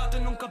legate.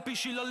 Non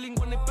capisci la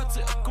lingua nei pezzi,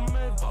 è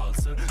come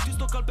valser. Ti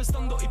sto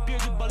calpestando i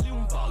piedi, balli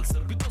un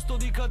valser. Piuttosto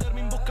di cadermi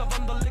in bocca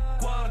bando alle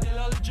guardie.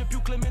 La legge è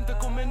più clemente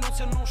come non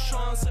si hanno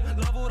chance.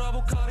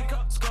 Lavoravo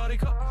carica,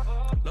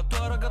 scarica. La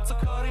tua ragazza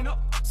carina,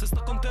 se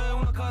sta con te è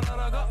una cara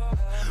raga.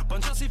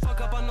 Pancia si fa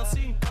capanna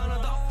sì in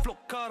Canada. Flow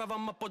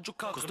caravan ma appoggio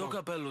cacca. Con sto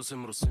capello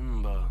sembro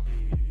Simba,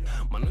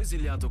 ma hanno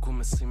esiliato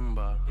come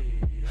Simba.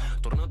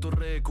 Tornato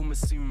re come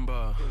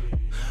Simba.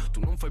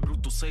 Tu non fai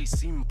brutto, sei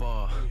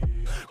Simba.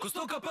 Con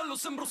sto capello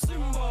sembro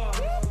Simba.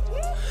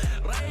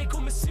 Re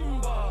come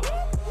Simba.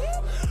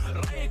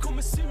 Re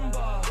come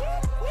Simba.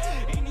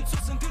 Inizio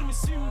a sentirmi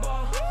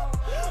Simba.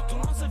 Tu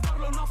non sai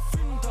farlo, è una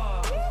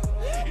finta.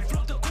 Il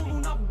flow è come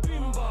una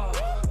bimba.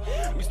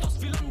 Mi sto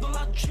sfilando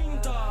la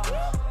cinta.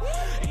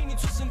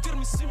 Inizio a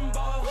sentirmi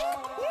Simba.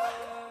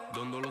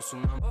 Dondolo su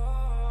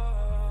una...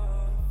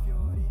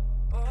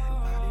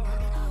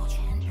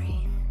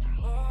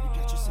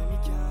 Se mi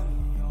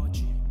chiami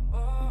oggi,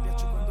 mi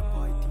piace quando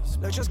poi ti...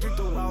 Lei c'ha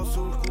scritto wow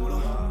sul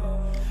culo,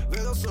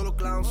 vedo solo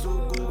clown su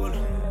Google.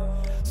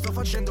 Sto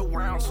facendo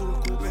wow sul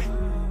coupe,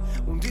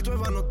 un dito e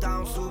vanno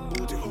down sul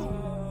booty.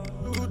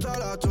 Tutta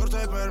la torta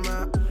è per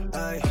me,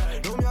 ehi.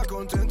 Non mi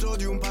accontento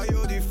di un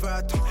paio di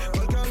fette.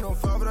 Qualche anno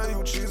fa avrei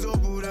ucciso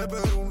pure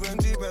per un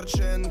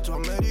 20%.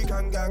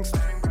 American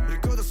Gangster,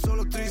 ricordo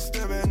solo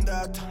triste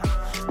vendetta.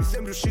 Mi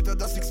sembri uscita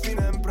da 16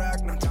 and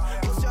pregnant.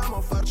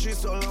 Possiamo farci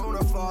solo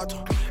una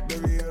foto.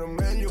 Baby, ero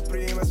meglio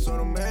prima e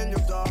sono meglio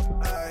dopo,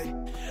 ehi.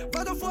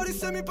 Vado fuori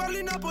se mi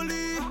parli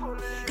Napoli.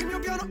 Il mio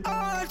piano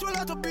A è il tuo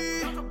lato B.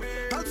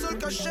 Alzo il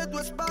cachet,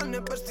 2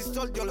 spanne. Per sti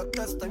soldi ho la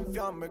testa in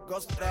fiamme,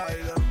 Ghost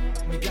Rider.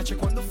 Mi piace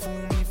quando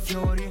fumi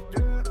fiori.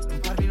 Non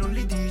parli, non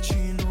li dici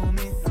i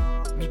nomi.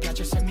 Mi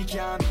piace se mi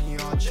chiami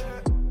oggi.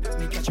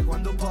 Mi piace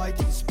quando poi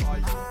ti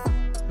spogli.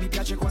 Mi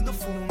piace quando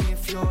fumi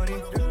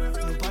fiori.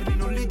 Non parli,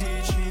 non li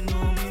dici i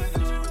nomi.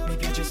 Mi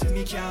piace se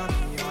mi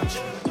chiami oggi.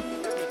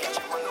 Mi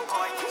piace quando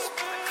poi ti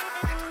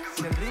spogli.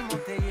 Si el ritmo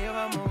te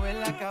lleva a mover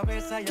la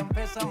cabeza, ya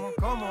empezamos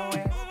como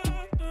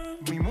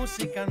es. Mi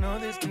música no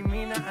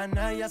discrimina a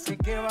nadie, así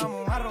que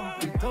vamos a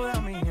romper. Toda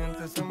mi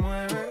gente se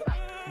mueve.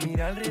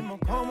 Mira el ritmo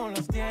como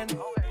los tiene.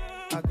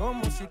 Hago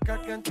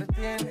música que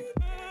entretiene.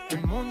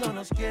 El mundo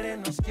nos quiere,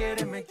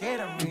 me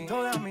quiere a mí.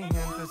 Toda mi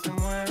gente se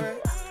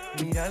mueve.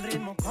 Mira el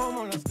ritmo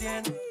como los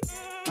tiene.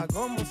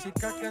 Hago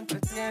música que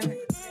entretiene.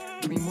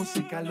 Mi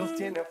música los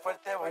tiene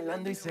fuerte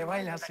bailando y se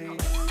baila así.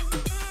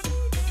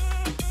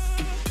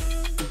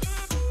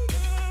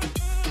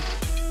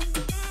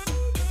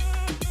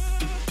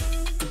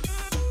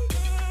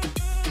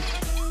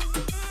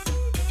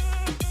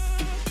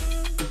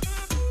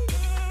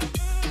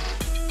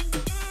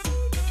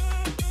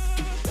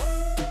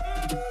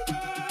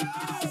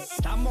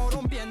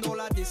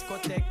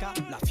 Discoteca,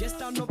 la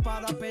fiesta no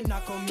para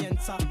apenas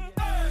comienza.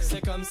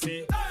 C'est comme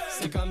si,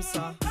 c'est comme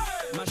ça,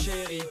 ma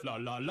chérie. La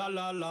la la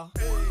la la.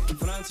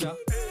 Francia,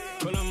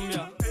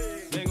 Colombia,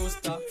 me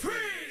gusta.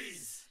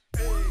 Freeze.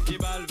 J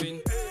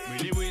Balvin,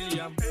 Willy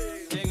William,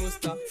 me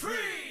gusta.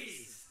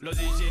 Freeze. Los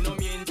DJ no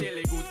mienten,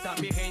 le gusta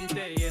mi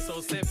gente y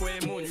eso se fue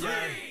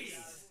mundial.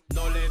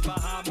 No le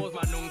bajamos,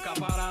 mas nunca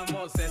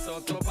paramos, es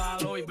otro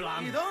palo y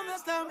blanco. ¿Y dónde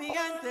está mi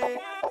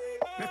gente?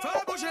 Me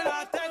fait bouger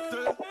la tête.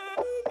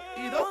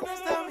 ¿Y dónde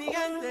está mi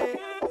gente?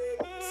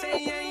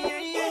 Sí, yeah, yeah,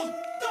 yeah. 1,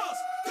 2,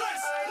 3,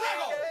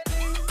 luego.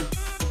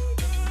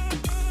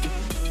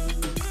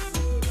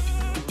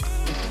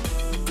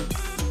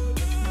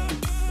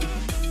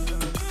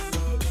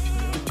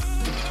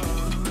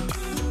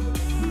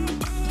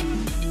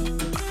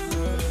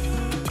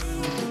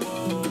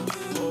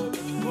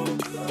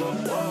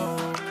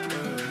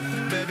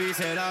 Baby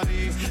se la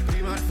vi,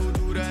 prima il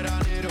futuro era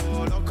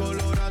nero. L'ho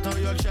colorato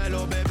io il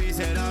cielo, baby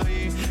se la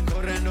vi.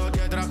 Correndo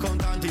dietro a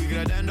contanti,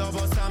 credendo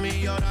possa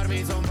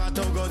migliorarmi. Son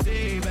fatto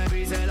così,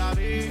 baby se la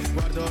vi.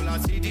 Guardo la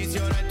city, se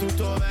ora è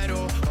tutto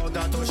vero. Ho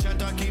dato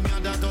 100 a chi mi ha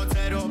dato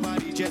 0.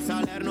 Parigi e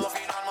Salerno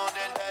fino al mondo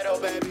intero.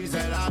 Baby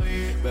se la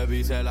vi,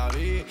 baby se la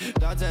vi.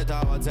 Da Z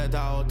a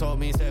Z8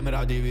 mi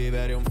sembra di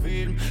vivere un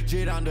film.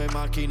 Girando in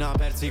macchina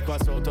persi qua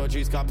sotto,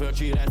 ci scappi o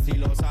ci resti,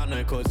 lo sanno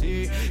è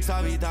così.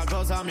 Sta vita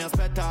cosa mi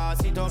aspetta,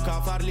 si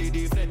tocca farli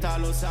di fretta,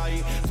 lo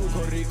sai. Tu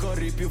corri,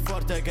 corri più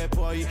forte che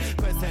puoi.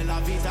 Questa è la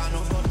vita,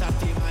 non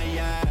portarti mai,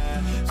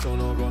 yeah.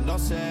 Sono con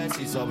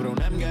Dossessi sopra un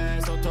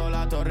MG, sotto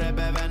la torre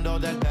bevendo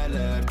del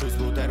Beller. Tu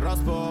sputa il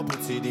rospo,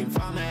 puzzi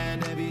d'infame.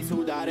 Devi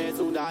sudare,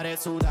 sudare,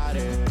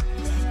 sudare.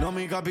 Non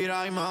mi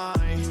capirai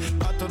mai,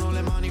 battono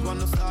le mani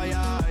quando stai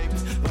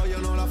hype.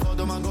 Vogliono la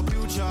foto, manco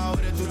più ciao.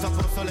 Ora è tutto a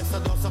posto, le sta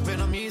addosso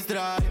appena mi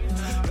sdrai.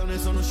 Io ne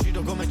sono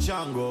uscito come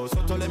Django,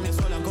 sotto le mie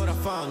sole ancora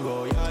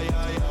fango, yeah,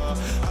 yeah, yeah.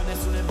 A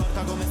nessuno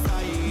importa come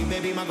stai,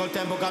 baby, ma col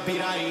tempo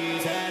capirai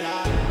se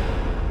la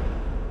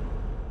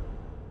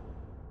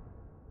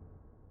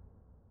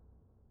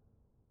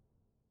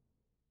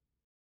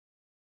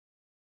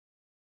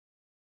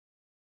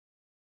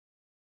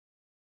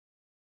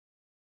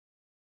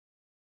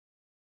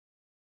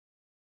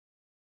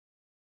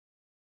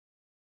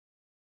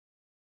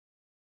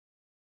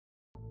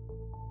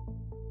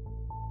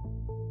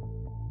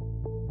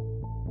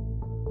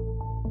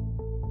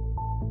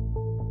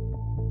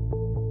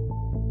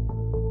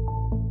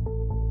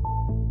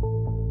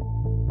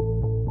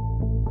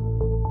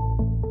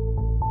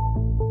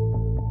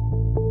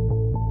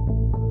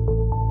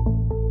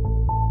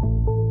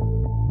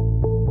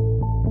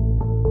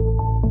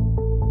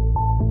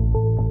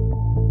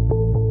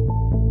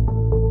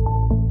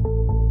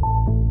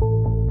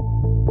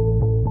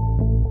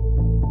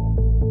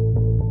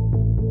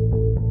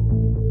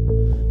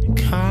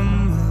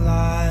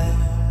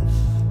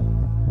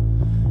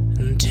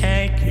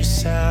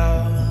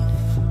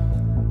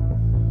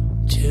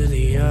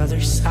other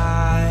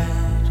side,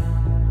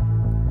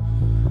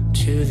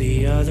 to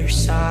the other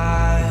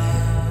side.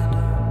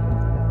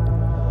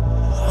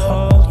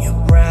 Hold your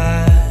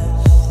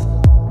breath,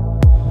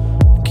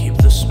 keep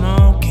the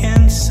smoke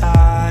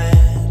inside,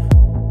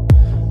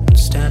 and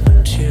step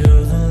into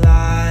the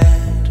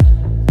light,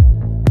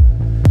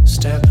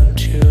 step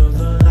into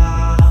the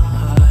light.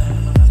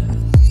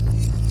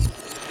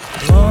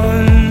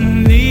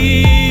 On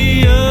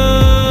the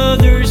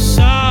other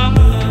side,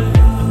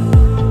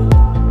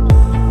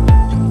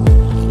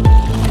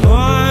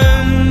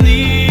 on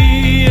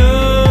the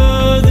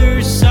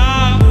other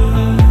side,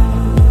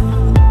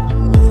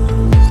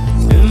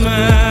 am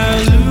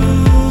I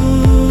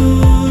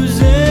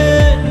losing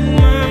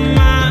my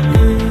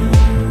mind?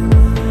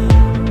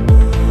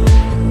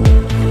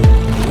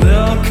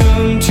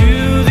 Welcome to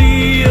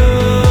the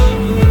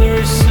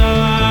other side.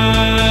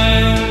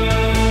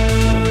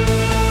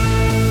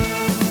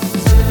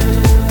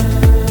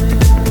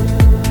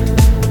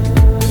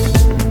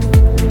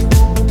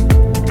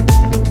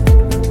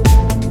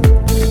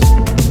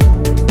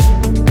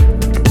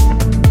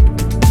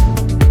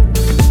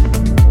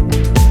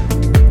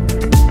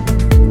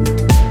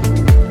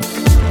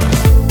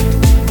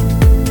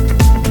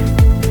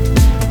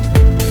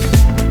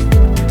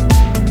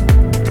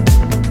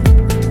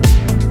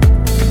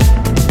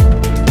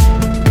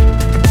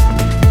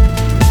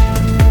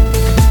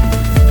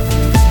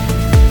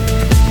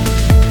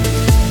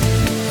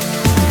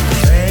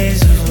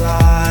 Rays of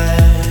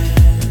light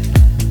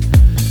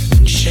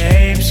and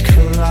shapes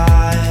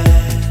collide,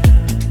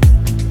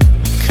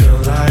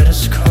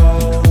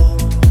 kaleidoscope,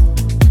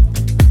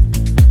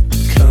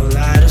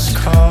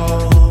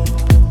 kaleidoscope.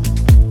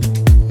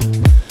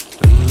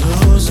 I'm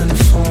losing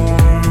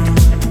form,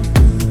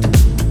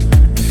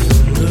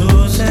 I'm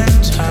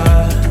losing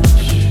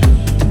touch.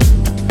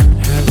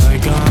 Have I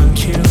gone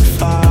too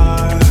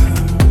far?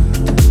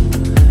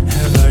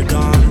 Have I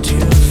gone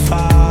too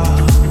far?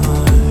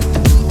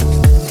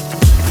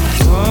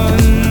 On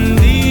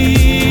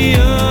the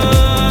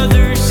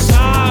other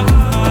side,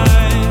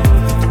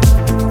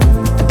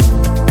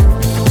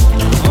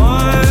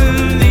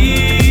 on the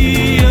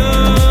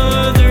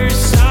other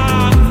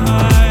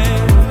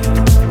side,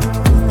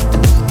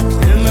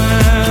 am I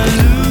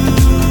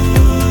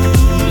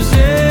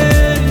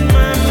losing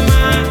my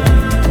mind?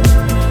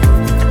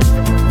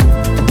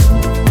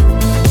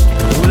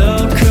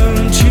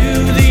 Welcome to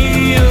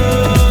the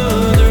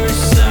other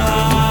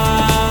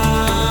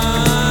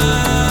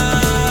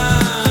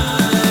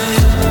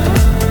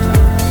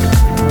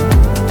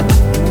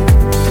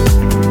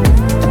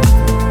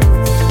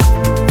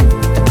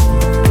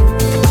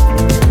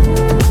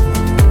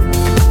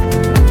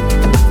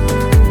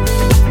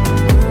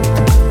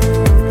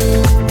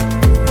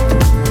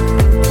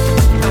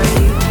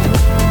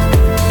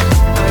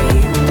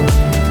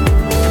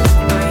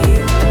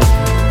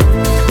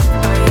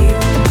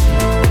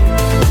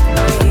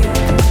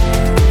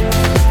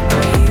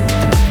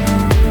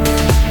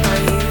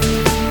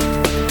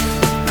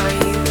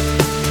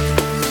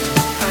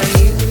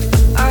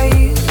Are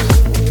you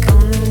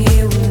coming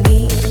here with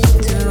me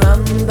to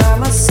run by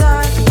my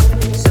side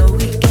so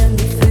we can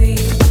be free?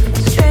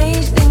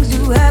 Strange things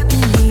do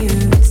happen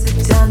here, it's the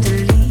time to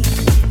leave.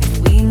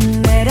 We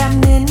met at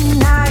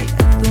midnight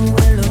at the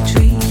willow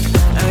tree.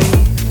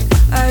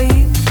 Are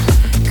you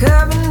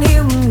coming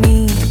here with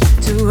me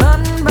to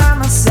run by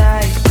my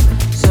side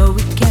so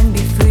we can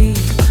be free?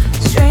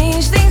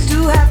 Strange things do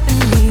happen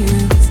here,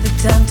 it's the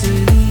time to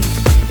leave.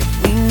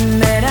 We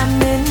met at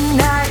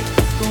midnight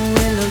at the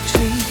willow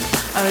tree.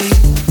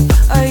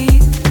 Are you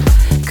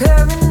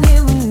coming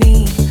here with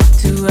me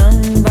to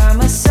run by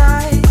my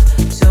side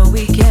so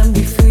we can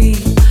be free?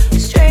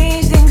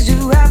 Strange things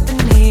do happen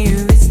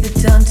here, it's the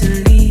time to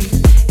leave.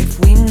 If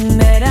we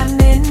met at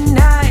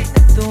midnight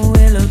at the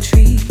willow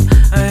tree.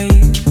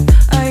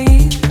 Are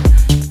you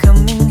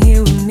coming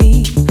here with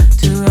me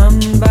to run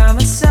by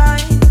my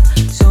side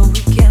so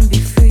we can be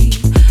free?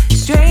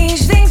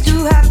 Strange things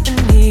do happen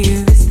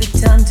here, it's the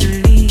time to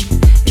leave.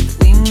 If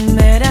we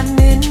met at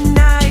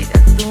midnight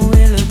at the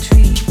willow tree.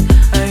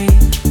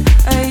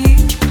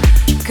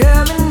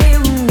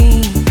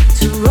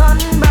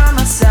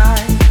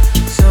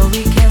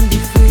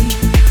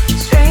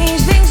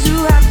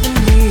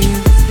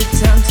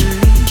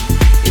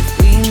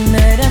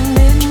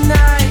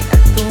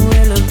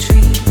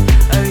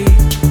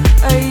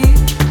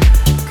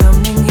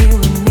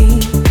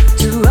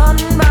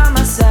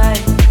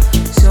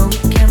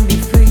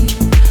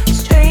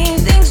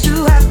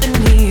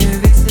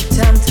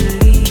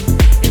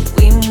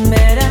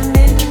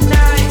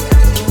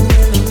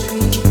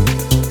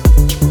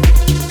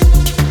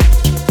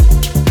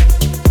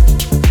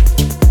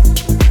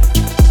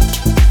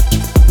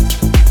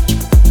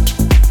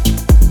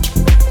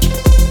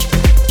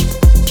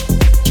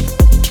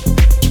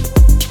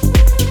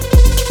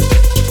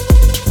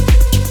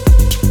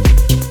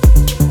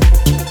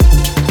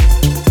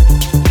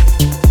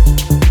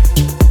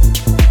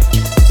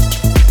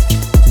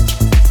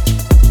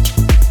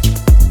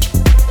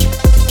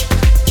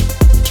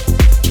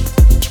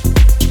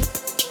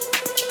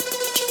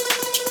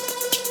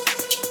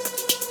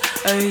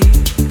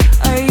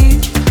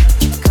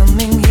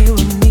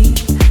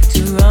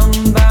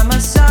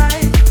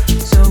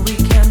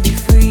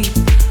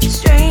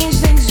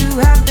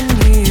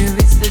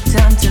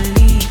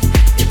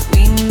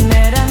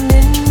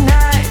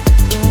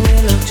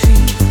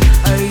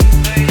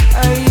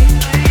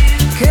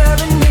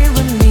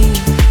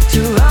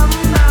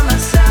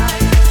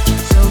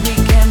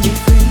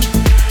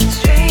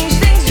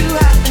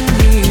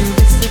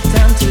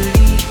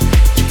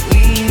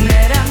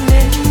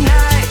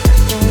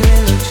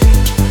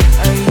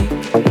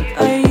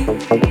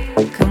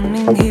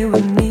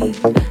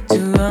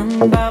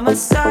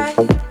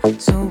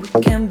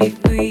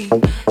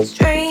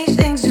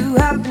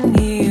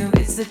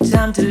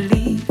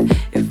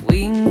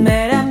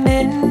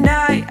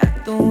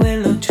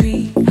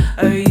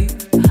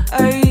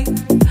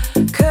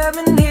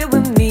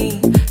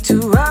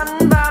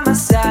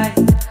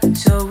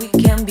 so we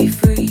can be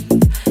free.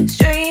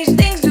 Strange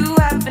things do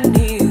happen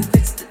here. If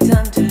it's the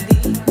time to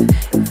leave,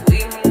 if we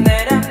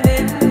met at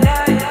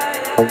midnight.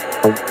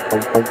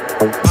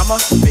 I'ma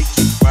make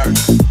you work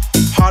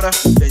harder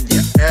than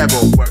you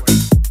ever work.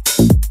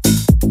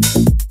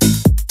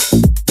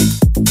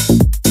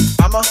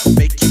 I'ma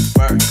make you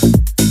work.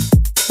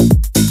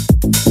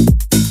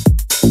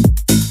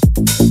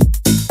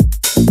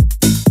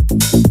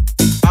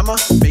 I'ma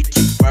make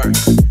you work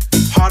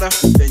harder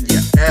than you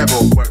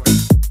ever work.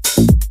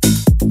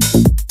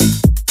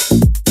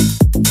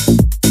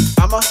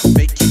 I'ma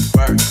make you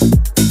work.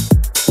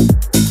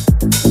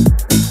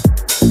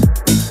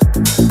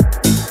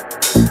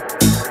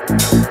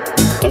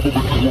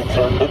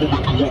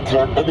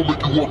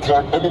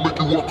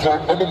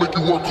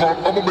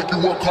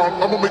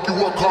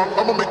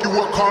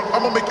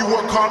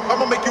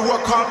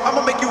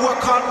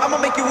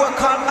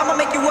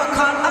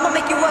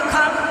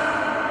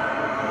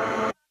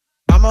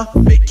 I'ma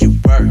make you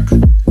work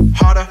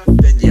harder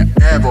than you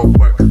ever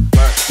work.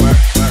 Work, work,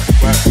 work,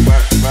 work,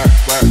 work, work,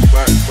 work,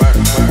 work, work,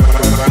 work,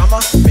 work. I'ma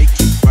make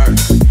you work,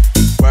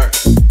 work,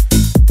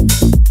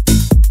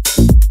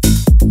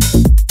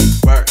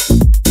 work.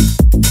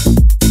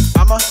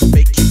 I'ma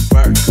make you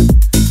work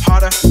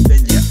harder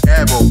than you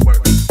ever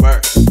work.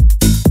 Work.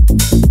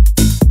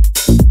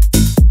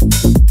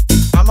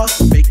 I'ma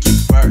make you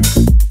work,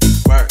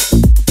 work,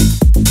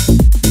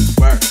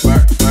 work,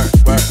 work, work,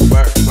 work, work,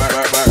 work, work,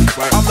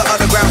 work. I'm the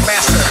underground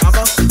master.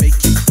 I'ma make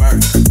you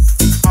work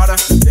harder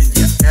than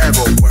you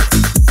ever work.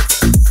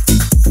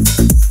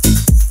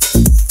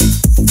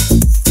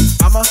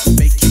 I'ma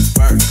make you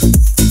work,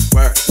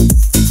 work,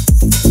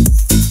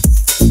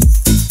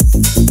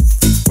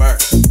 work.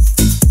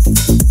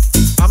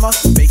 I'ma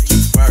make you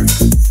work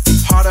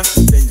harder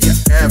than you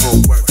ever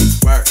work.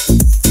 Work.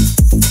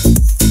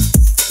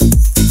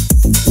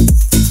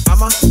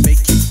 I'ma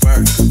make you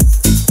work,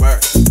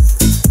 work,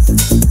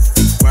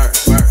 work,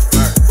 work,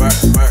 work, work,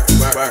 work,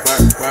 work, work,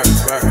 work, work,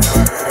 work,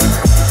 work.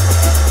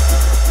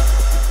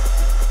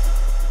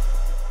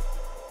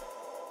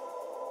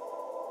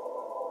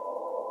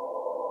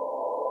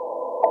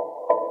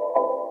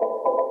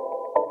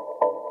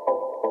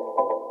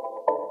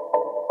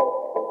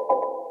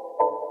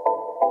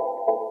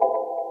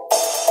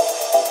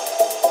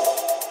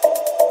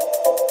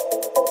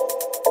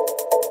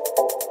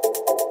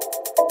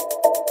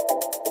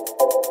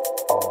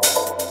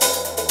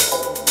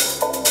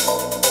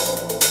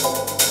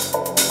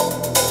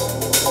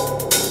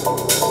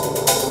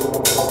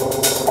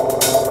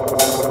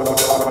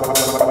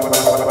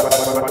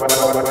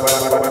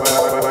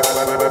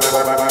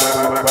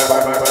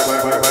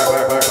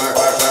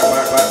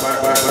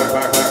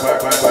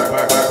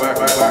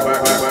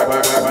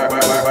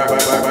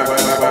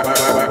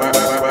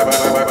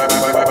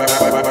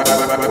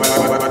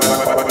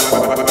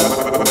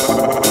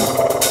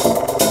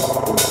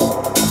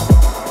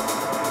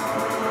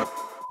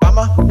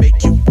 I'ma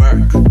make you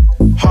work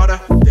harder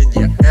than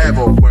you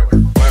ever work.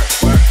 Work,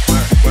 work,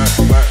 work,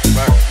 work,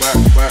 work, work,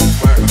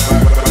 work, work,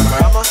 work, work, work.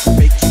 I'ma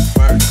make you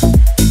work,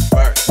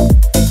 work,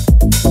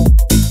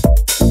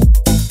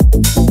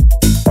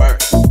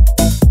 work.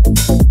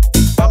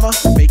 I'ma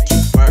make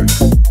you work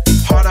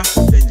harder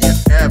than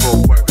you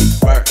ever work.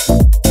 Work.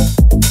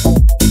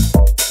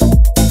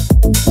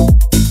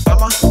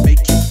 I'ma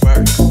make you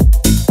work,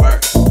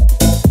 work,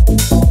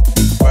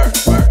 work,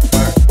 work,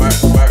 work, work,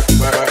 work,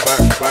 work,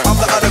 work, work. I'm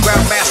the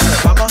underground master.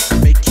 I'ma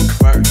make you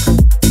work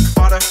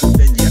harder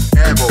than you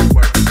ever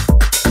work.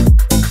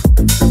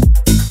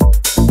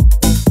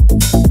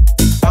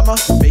 I'ma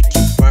make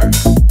you work,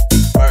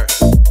 work,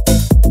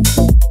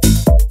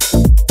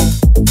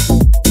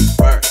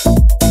 work.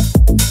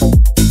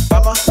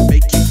 I'ma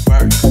make you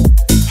work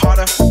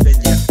harder than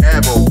you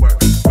ever work.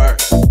 Work.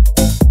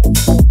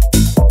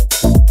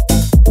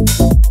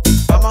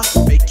 I'ma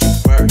make you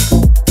work,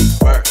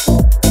 work,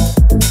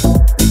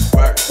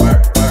 work, work,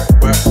 work,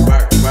 work, work,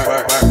 work,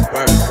 work,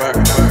 work, work,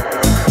 work.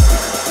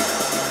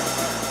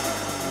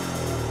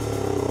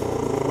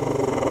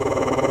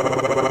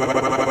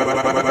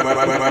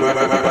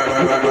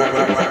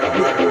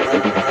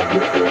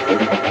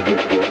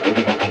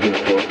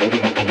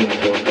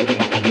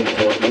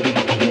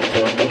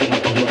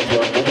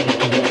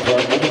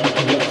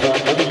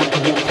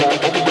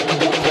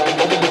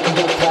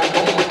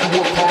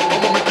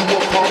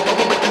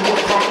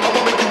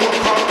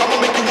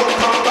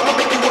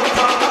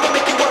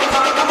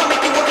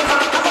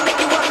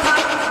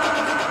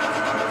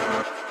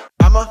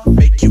 I'ma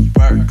make you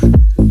work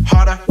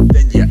harder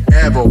than you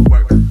ever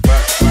work.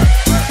 Work, work,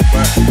 work,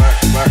 work, work, work,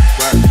 work,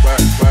 work,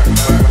 work, work.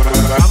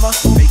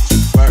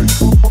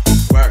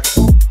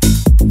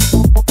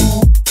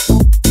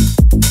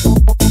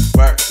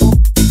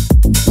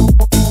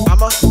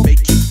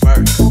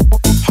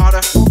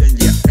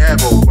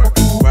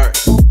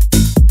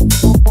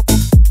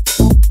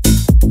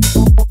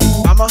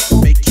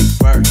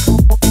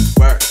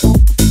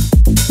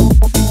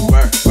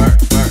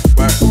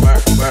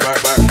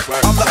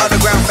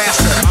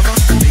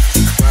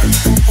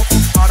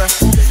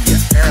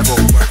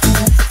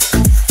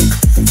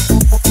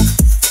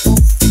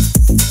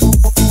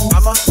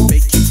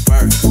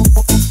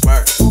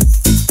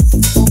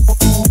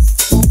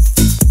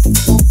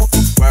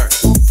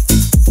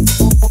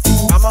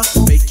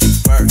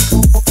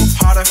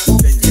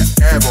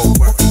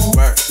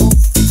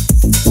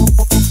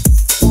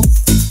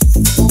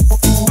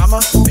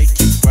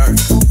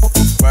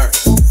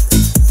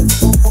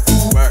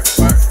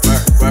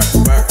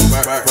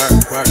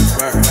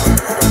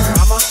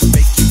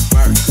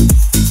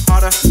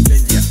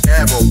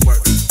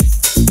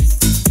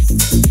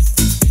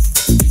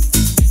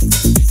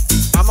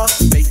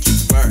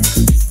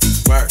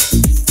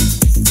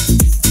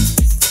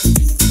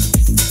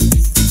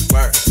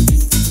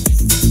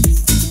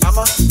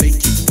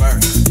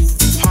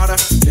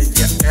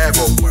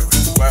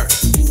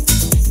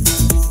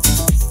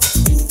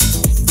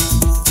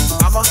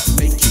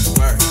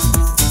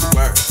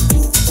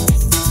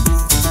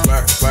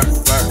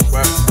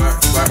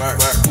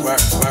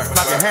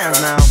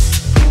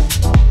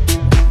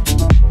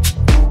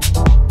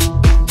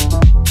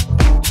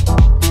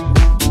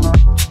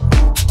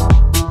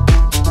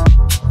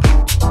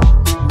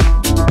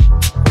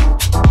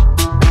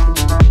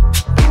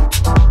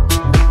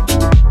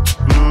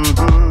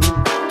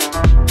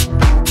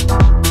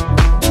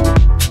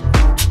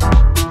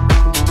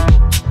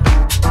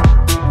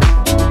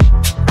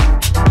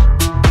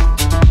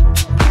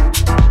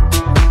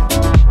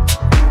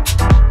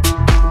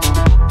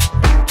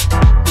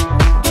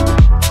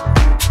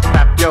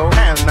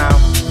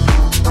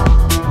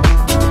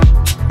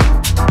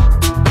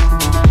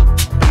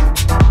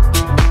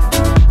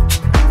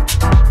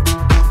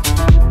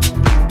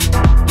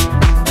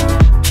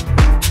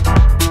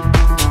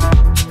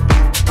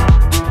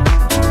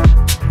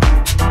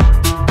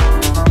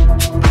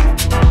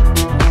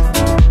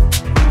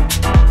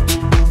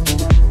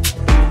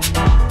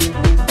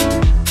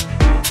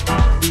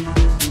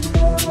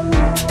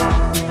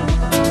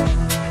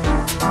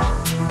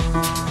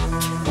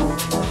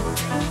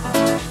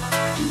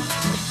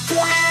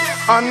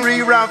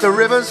 Unreroute the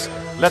rivers,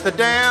 let the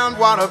damned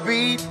water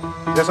beat.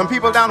 There's some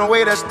people down the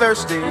way that's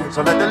thirsty,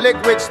 so let the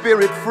liquid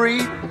spirit free.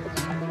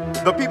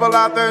 The people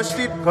are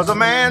thirsty because of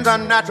man's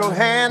unnatural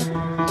hand.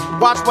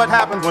 Watch what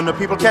happens when the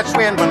people catch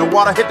wind, when the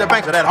water hit the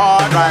banks of that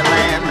hard, dry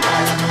land.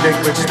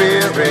 Liquid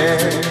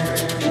spirit,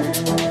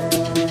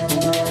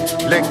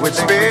 liquid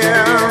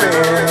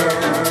spirit,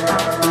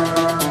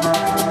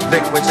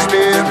 liquid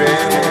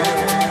spirit,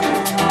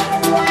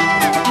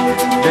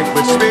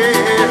 liquid spirit.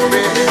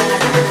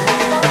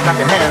 Clap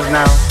your hands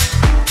now.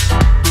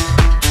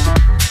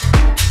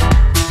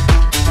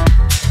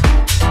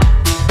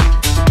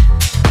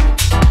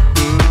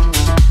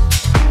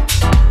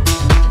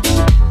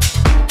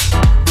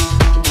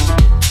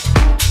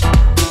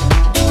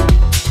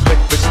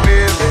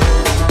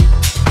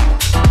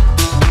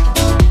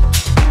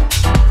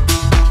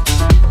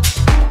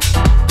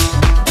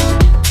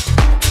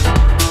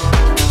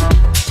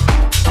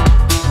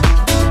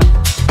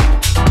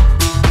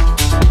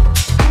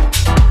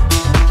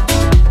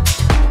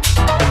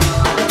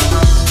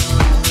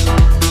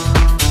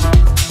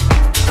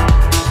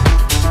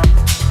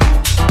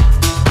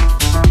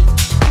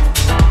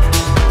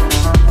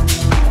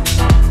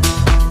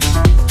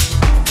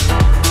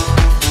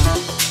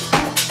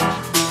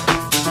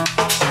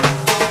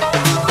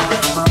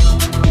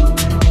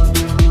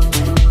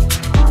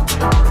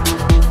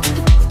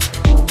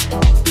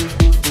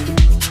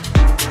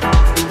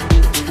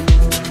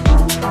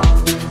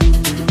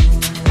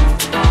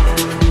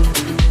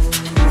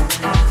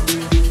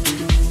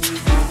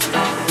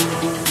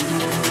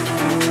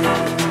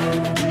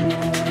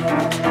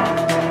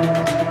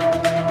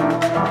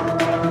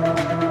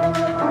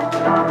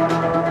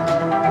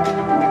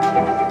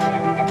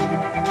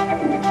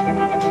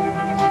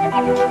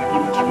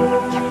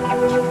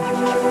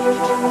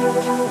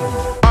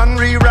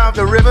 Unreroute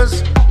the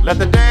rivers, let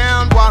the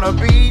damned water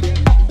beat.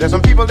 There's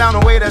some people down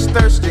the way that's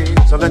thirsty,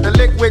 so let the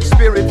liquid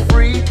spirit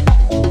free.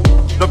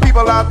 The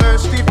people are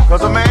thirsty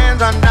because of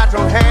man's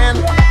unnatural hand.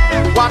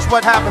 Watch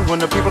what happens when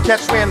the people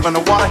catch wind, when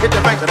the water hit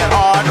the banks of that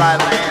hard, dry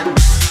land.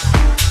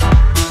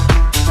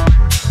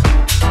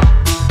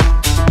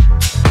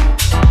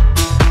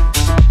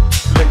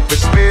 Liquid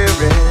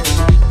spirit,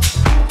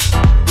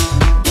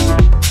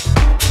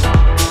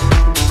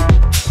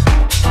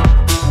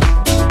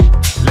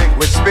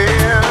 liquid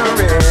spirit,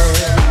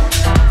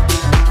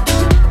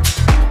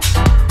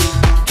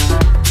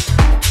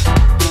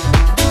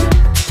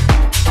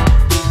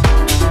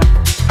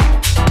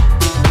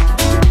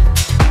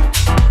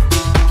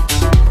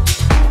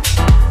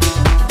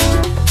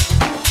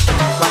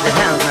 clap your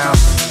hands now.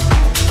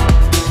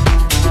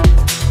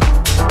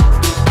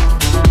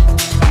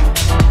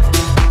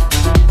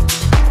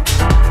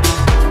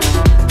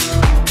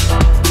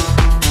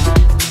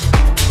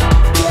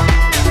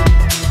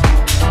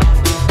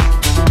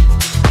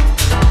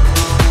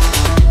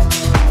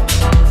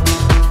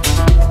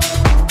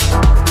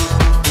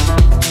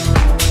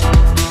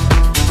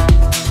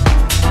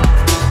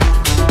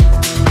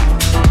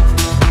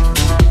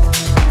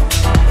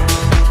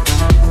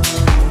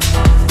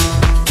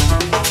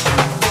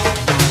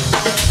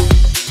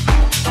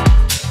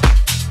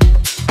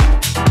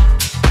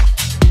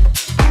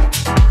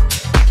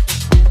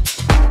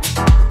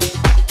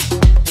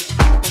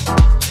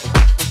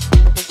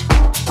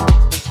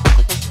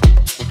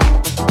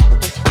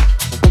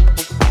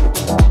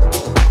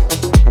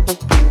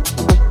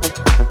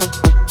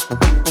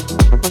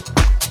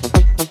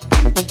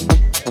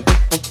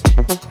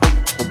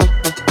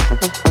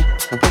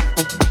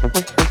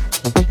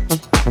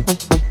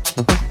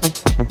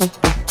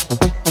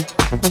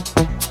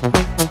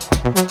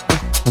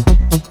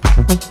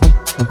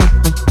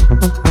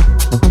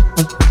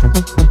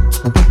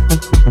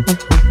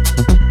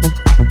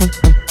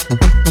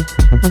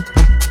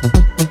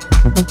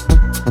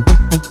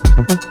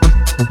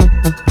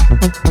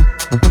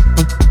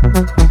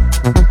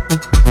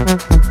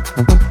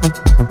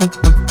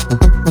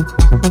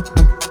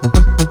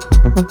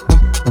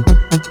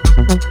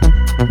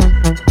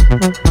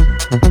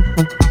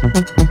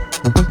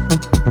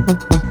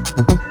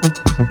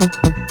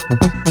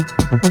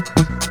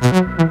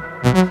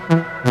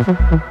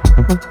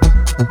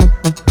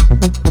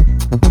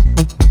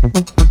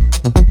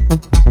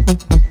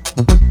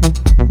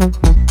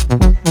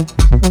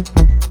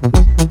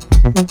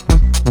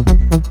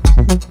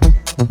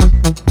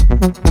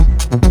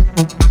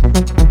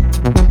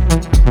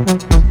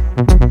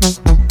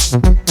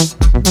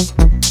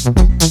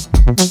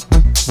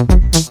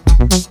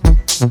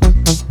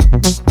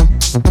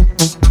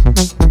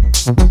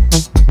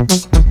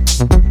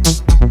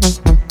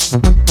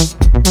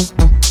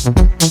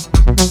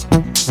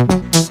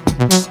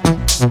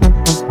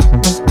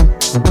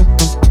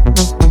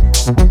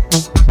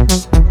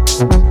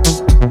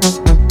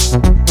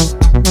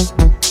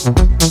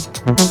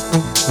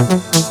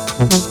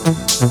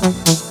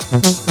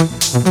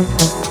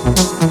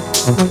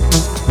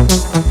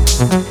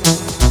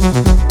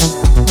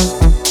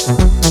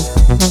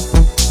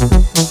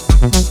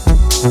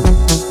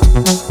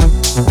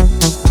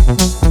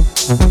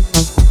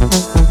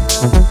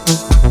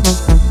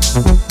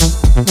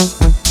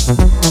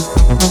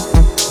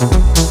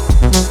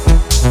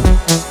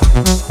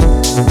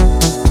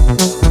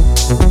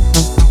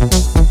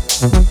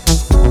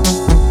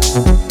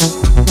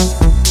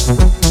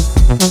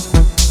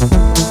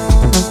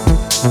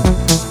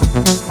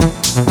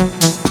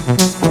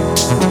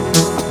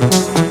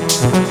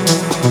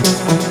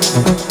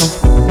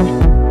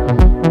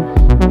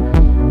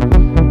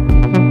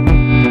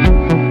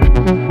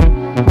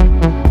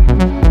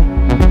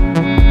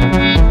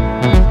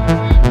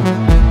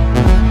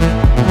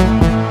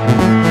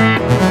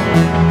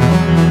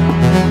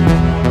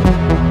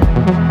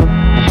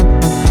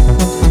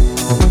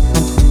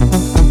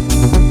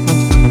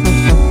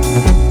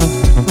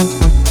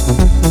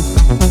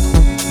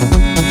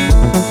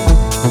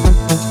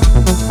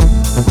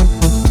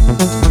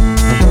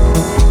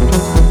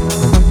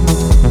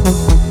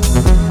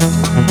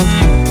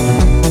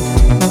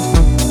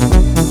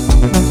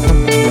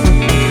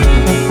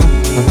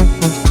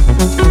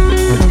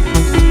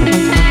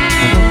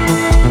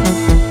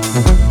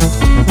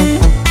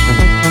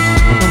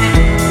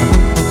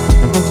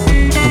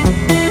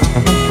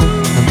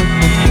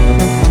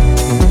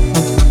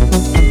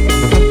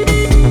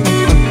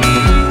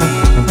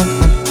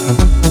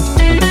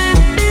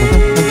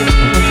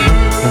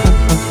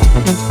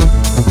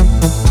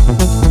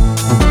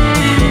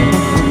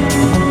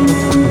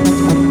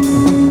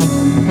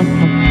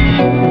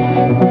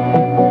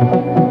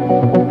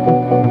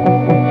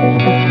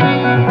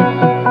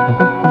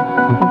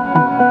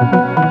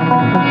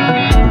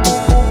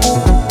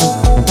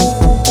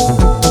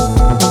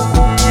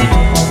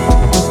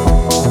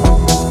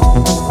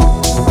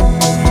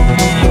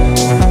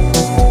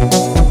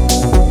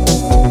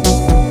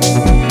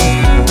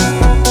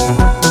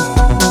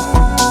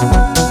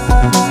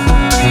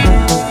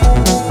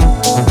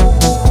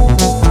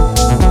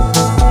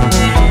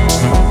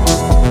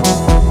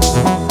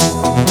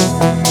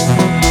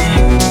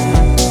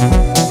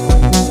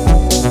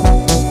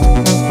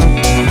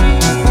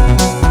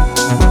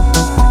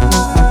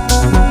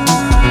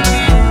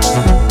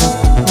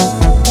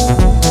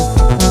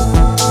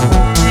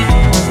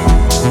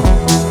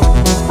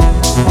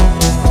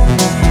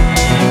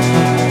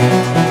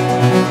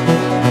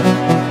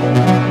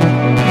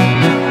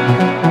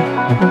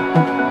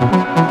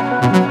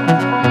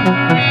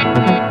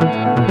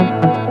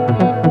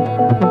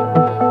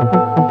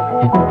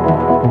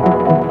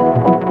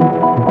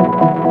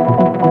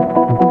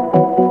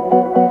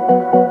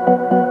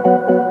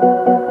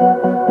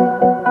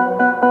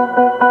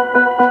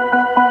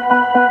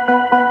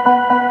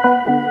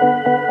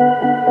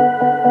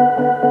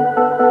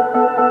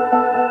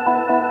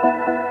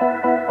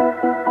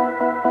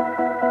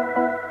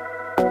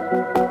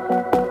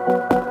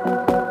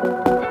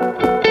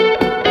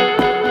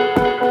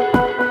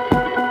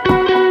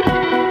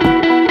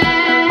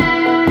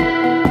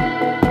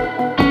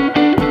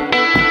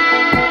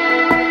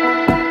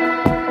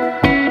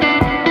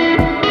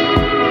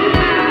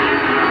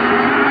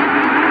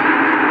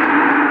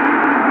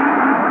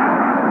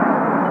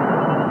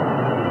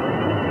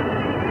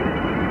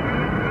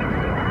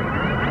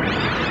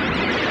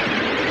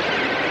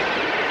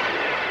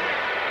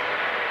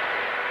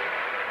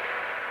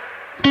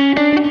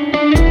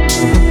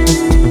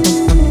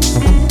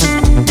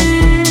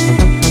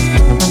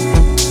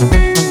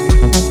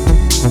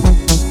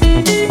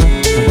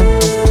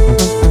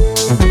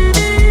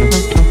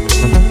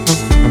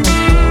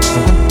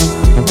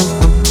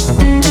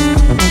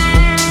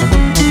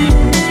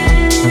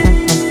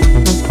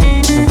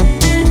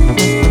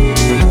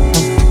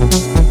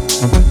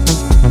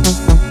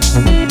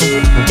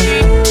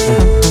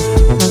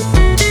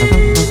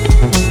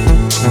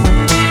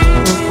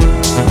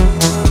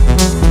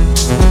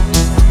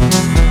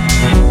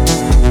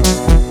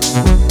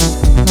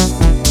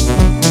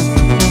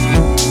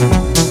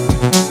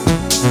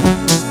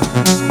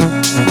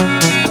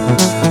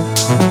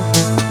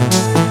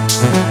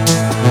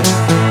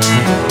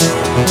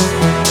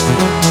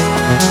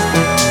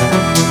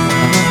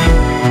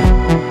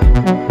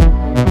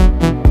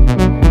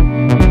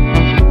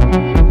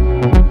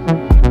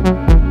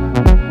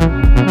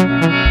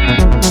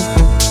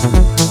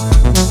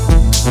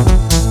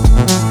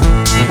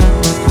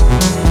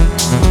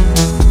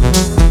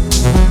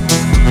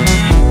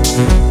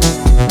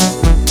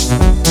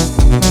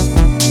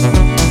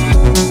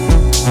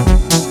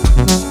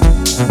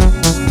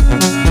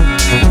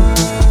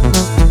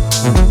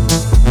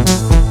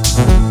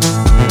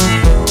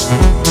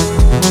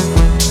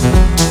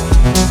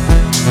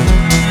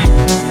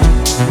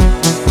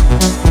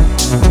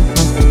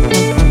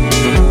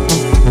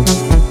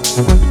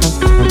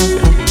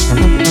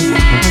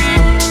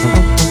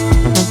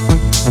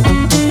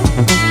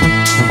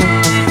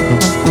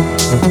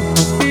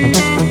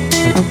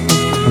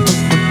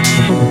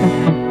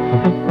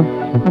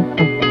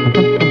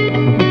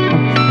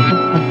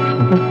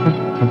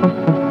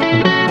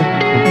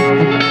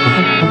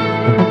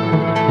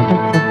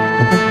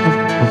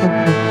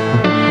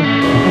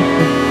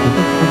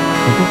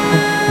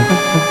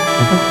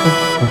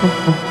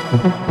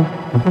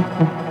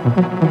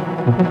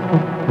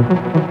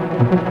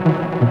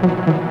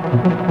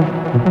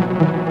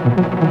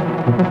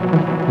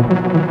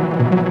 Thank